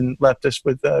neighborhoods and left us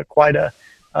with quite a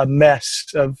mess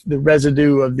of the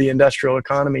residue of the industrial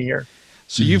economy here.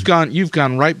 So you've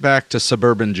gone right back to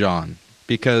suburban John,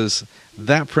 because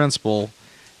that principle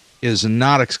is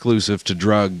not exclusive to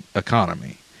drug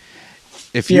economy.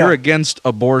 If you're against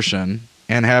abortion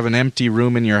and have an empty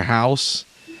room in your house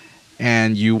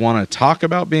and you want to talk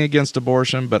about being against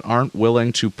abortion but aren't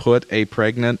willing to put a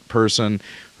pregnant person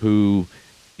who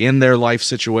in their life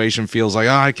situation feels like,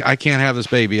 I can't have this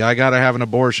baby, I got to have an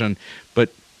abortion, but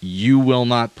you will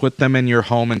not put them in your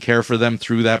home and care for them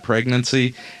through that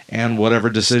pregnancy and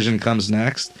whatever decision comes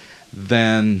next,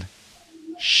 then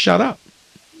shut up.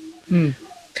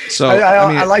 So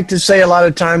I like to say a lot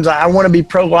of times I want to be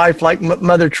pro-life like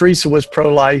Mother Teresa was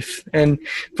pro-life. And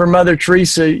for Mother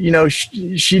Teresa,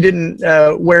 she didn't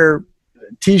wear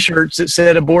T-shirts that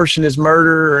said abortion is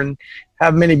murder and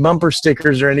have many bumper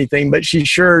stickers or anything, but she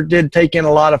sure did take in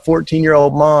a lot of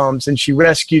 14-year-old moms, and she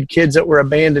rescued kids that were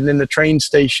abandoned in the train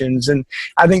stations. And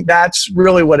I think that's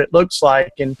really what it looks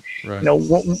like. And, right.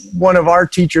 One of our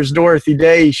teachers, Dorothy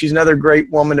Day, she's another great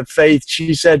woman of faith.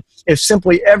 She said, if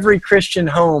simply every Christian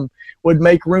home would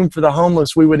make room for the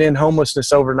homeless, we would end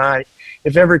homelessness overnight.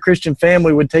 If every Christian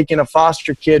family would take in a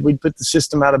foster kid, we'd put the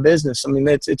system out of business. I mean,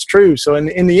 it's true. So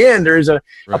in the end, there's a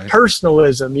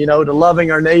personalism, to loving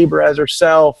our neighbor as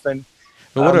ourselves. And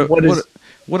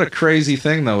what a crazy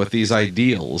thing, though, with these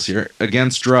ideals. You're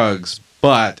against drugs,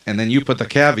 and then you put the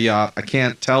caveat, I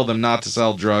can't tell them not to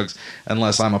sell drugs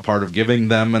unless I'm a part of giving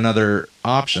them another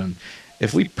option.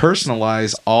 If we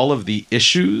personalize all of the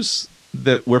issues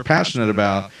that we're passionate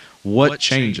about, what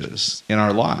changes in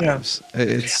our lives?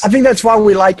 Yeah. I think that's why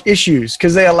we like issues,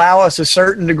 because they allow us a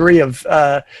certain degree of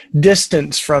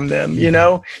distance from them,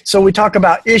 So we talk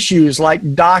about issues like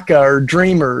DACA or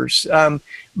Dreamers.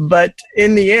 But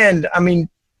in the end, I mean,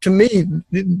 to me,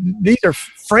 these are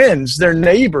friends, they're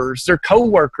neighbors, they're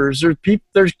coworkers,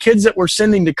 there's kids that we're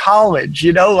sending to college,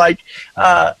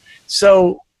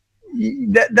 so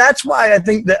that's why I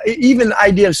think that even the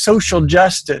idea of social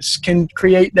justice can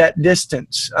create that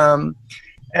distance. And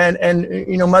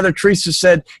Mother Teresa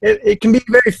said it can be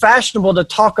very fashionable to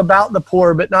talk about the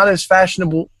poor, but not as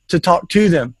fashionable to talk to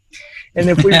them. And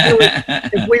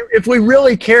if we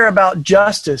really care about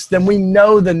justice, then we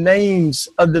know the names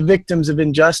of the victims of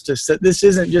injustice, that this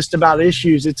isn't just about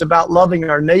issues. It's about loving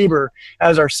our neighbor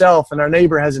as ourselves, and our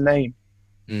neighbor has a name.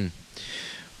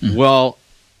 Well,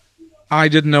 I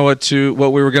didn't know what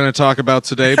we were going to talk about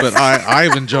today, but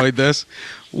I've enjoyed this.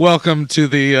 Welcome to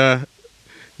the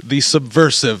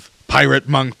Subversive Pirate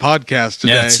Monk podcast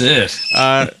today. That's it.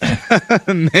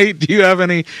 Nate, do you have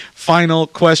any final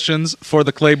questions for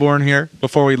the Claiborne here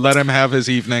before we let him have his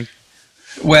evening?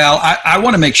 Well, I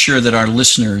want to make sure that our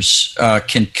listeners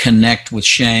can connect with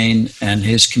Shane and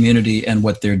his community and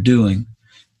what they're doing,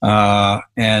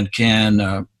 and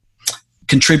can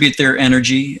contribute their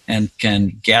energy and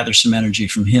can gather some energy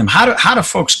from him. How do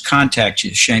folks contact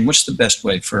you, Shane? What's the best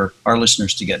way for our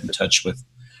listeners to get in touch with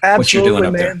what you're doing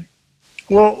up there?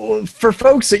 Well, for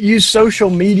folks that use social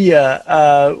media,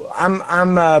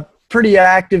 I'm pretty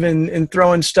active in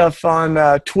throwing stuff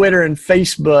on Twitter and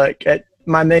Facebook at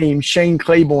my name, Shane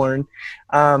Claiborne.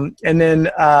 And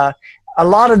then a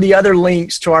lot of the other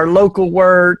links to our local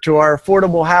work, to our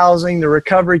affordable housing, the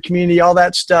recovery community, all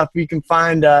that stuff you can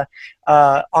find on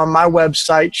my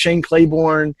website,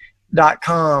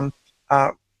 ShaneClaiborne.com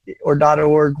or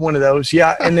 .org, one of those.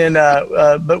 Yeah, and then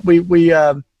but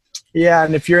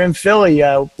and if you're in Philly,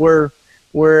 we're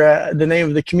where the name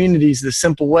of the community is The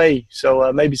Simple Way.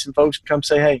 So maybe some folks can come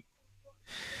say hey.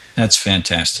 That's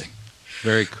fantastic.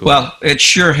 Very cool. Well, it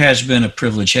sure has been a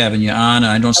privilege having you on.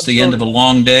 I know it's the end of a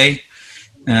long day,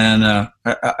 and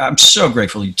I'm so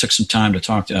grateful you took some time to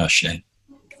talk to us, Shane.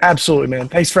 Absolutely, man.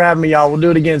 Thanks for having me, y'all. We'll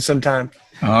do it again sometime.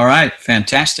 All right.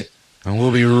 Fantastic. And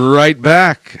we'll be right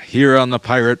back here on the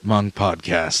Pirate Monk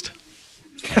Podcast.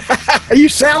 You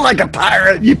sound like a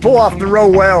pirate. You pull off the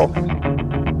role well.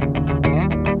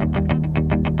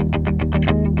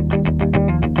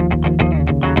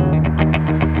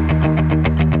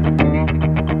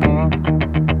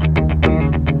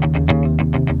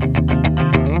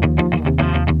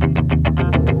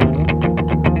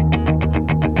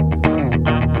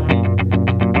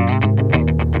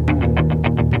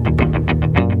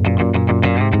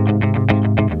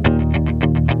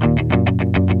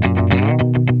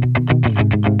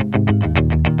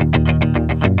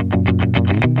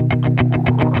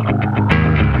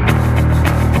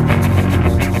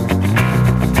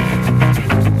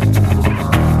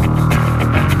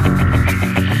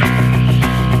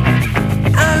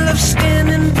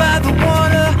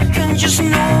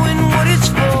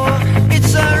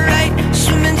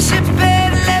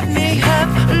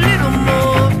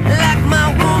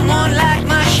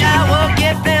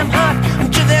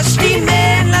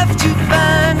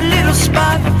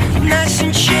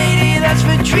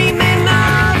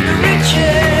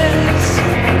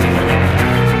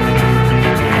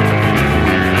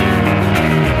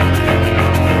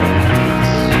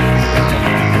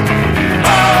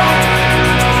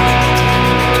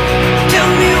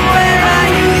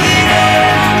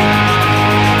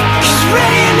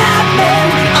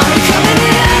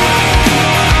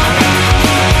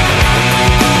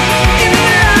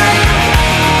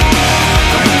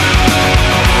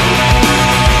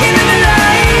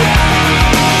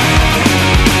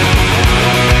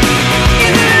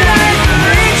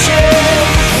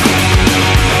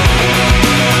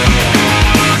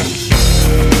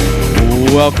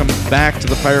 Welcome back to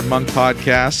the Pirate Monk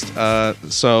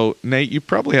Podcast. So, Nate, you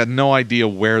probably had no idea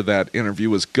where that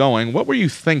interview was going. What were you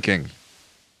thinking?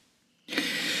 Boy,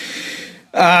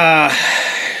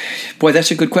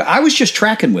 that's a good question. I was just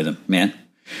tracking with him, man.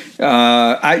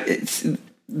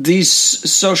 These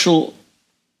social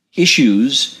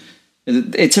issues,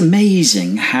 it's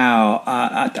amazing how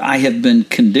I have been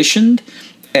conditioned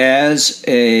as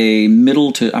a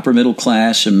middle to upper middle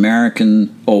class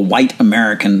American or white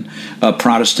American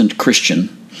Protestant Christian.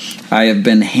 I have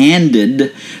been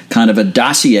handed kind of a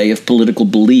dossier of political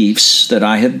beliefs that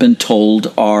I have been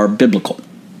told are biblical.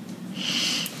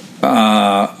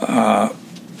 And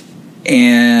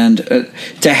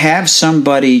to have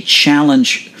somebody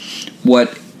challenge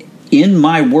what in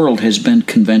my world has been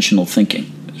conventional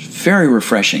thinking, it's very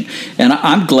refreshing. And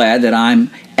I'm glad that I'm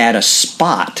at a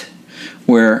spot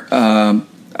where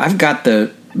I've got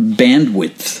the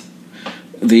bandwidth,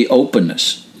 the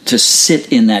openness to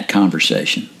sit in that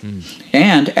conversation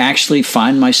and actually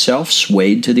find myself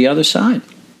swayed to the other side.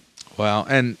 Well,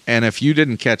 and if you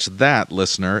didn't catch that,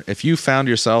 listener, if you found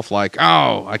yourself like,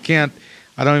 oh, I don't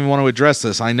even want to address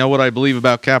this, I know what I believe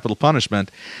about capital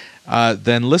punishment,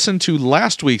 then listen to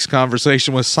last week's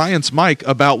conversation with Science Mike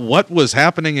about what was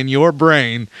happening in your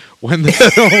brain when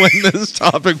this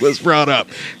topic was brought up.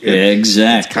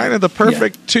 Exactly. It's kind of the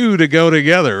perfect two to go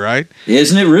together, right?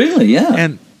 Isn't it really? Yeah.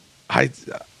 And I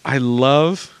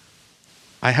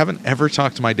haven't ever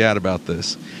talked to my dad about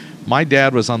this. My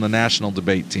dad was on the national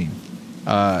debate team.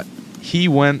 He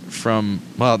went from,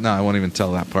 well, no, I won't even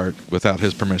tell that part without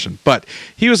his permission. But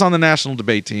he was on the national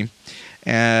debate team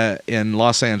in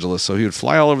Los Angeles, so he would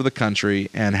fly all over the country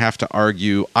and have to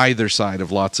argue either side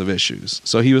of lots of issues.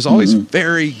 So he was always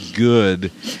very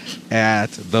good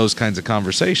at those kinds of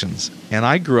conversations. And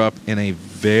I grew up in a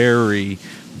very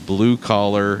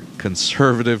blue-collar,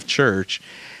 conservative church,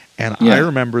 and I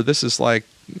remember this is like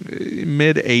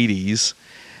mid-'80s,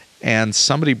 and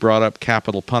somebody brought up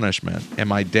capital punishment, and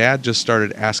my dad just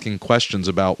started asking questions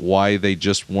about why they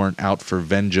just weren't out for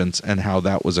vengeance and how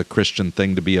that was a Christian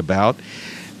thing to be about.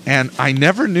 And I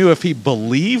never knew if he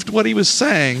believed what he was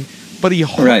saying, but he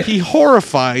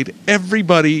horrified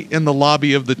everybody in the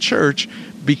lobby of the church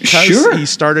because he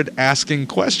started asking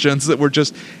questions that were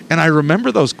just... And I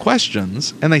remember those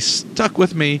questions, and they stuck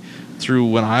with me through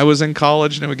when I was in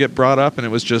college, and it would get brought up, and it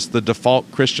was just the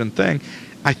default Christian thing.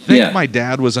 I think my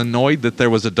dad was annoyed that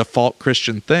there was a default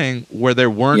Christian thing where there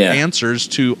weren't answers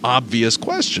to obvious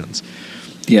questions.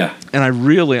 Yeah. And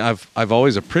I've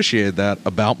always appreciated that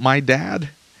about my dad.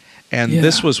 And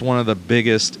this was one of the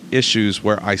biggest issues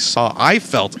where I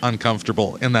felt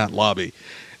uncomfortable in that lobby.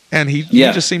 And he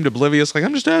just seemed oblivious, like,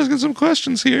 I'm just asking some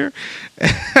questions here.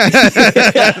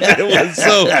 It was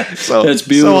That's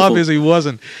beautiful. So obvious he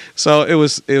wasn't. So it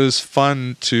was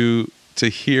fun to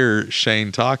hear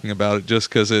Shane talking about it, just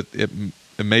because it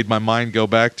made my mind go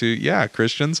back to,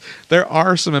 Christians, there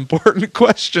are some important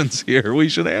questions here we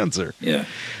should answer. Yeah.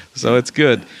 So it's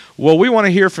good. Well, we want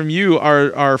to hear from you,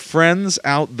 our friends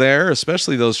out there,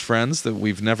 especially those friends that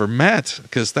we've never met,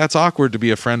 because that's awkward to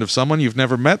be a friend of someone you've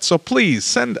never met. So please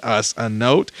send us a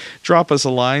note, drop us a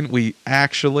line. We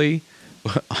actually,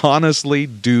 honestly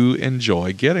do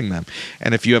enjoy getting them.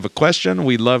 And if you have a question,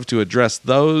 we love to address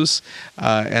those.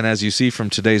 And as you see from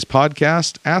today's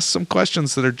podcast, ask some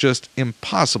questions that are just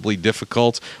impossibly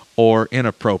difficult or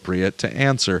inappropriate to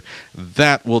answer.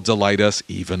 That will delight us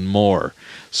even more.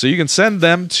 So you can send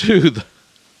them to the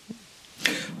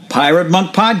Pirate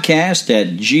Monk Podcast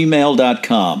at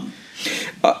gmail.com.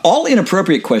 All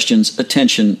inappropriate questions,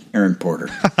 attention, Aaron Porter.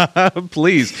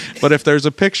 Please. But if there's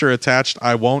a picture attached,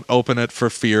 I won't open it for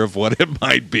fear of what it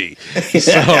might be.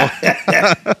 So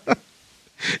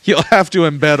you'll have to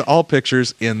embed all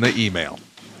pictures in the email.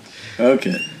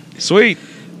 Okay. Sweet.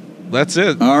 That's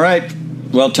it. All right.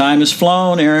 Well, time has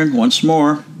flown, Aaron, once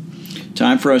more.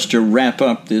 Time for us to wrap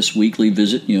up this weekly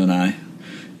visit, you and I.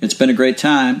 It's been a great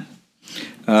time,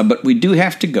 but we do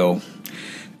have to go.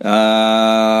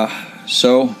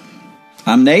 So,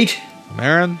 I'm Nate. I'm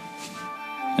Aaron.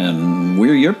 And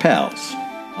we're your pals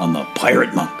on the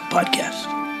Pirate Monk Podcast.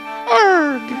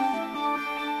 Arg!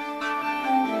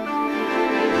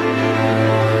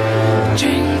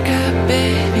 Drink up,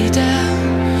 baby, down.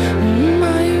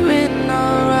 Are you in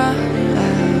alright?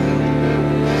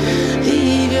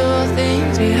 Leave your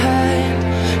things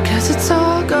behind, 'cause it's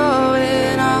all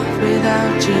going off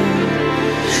without you.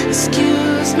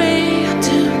 Excuse me.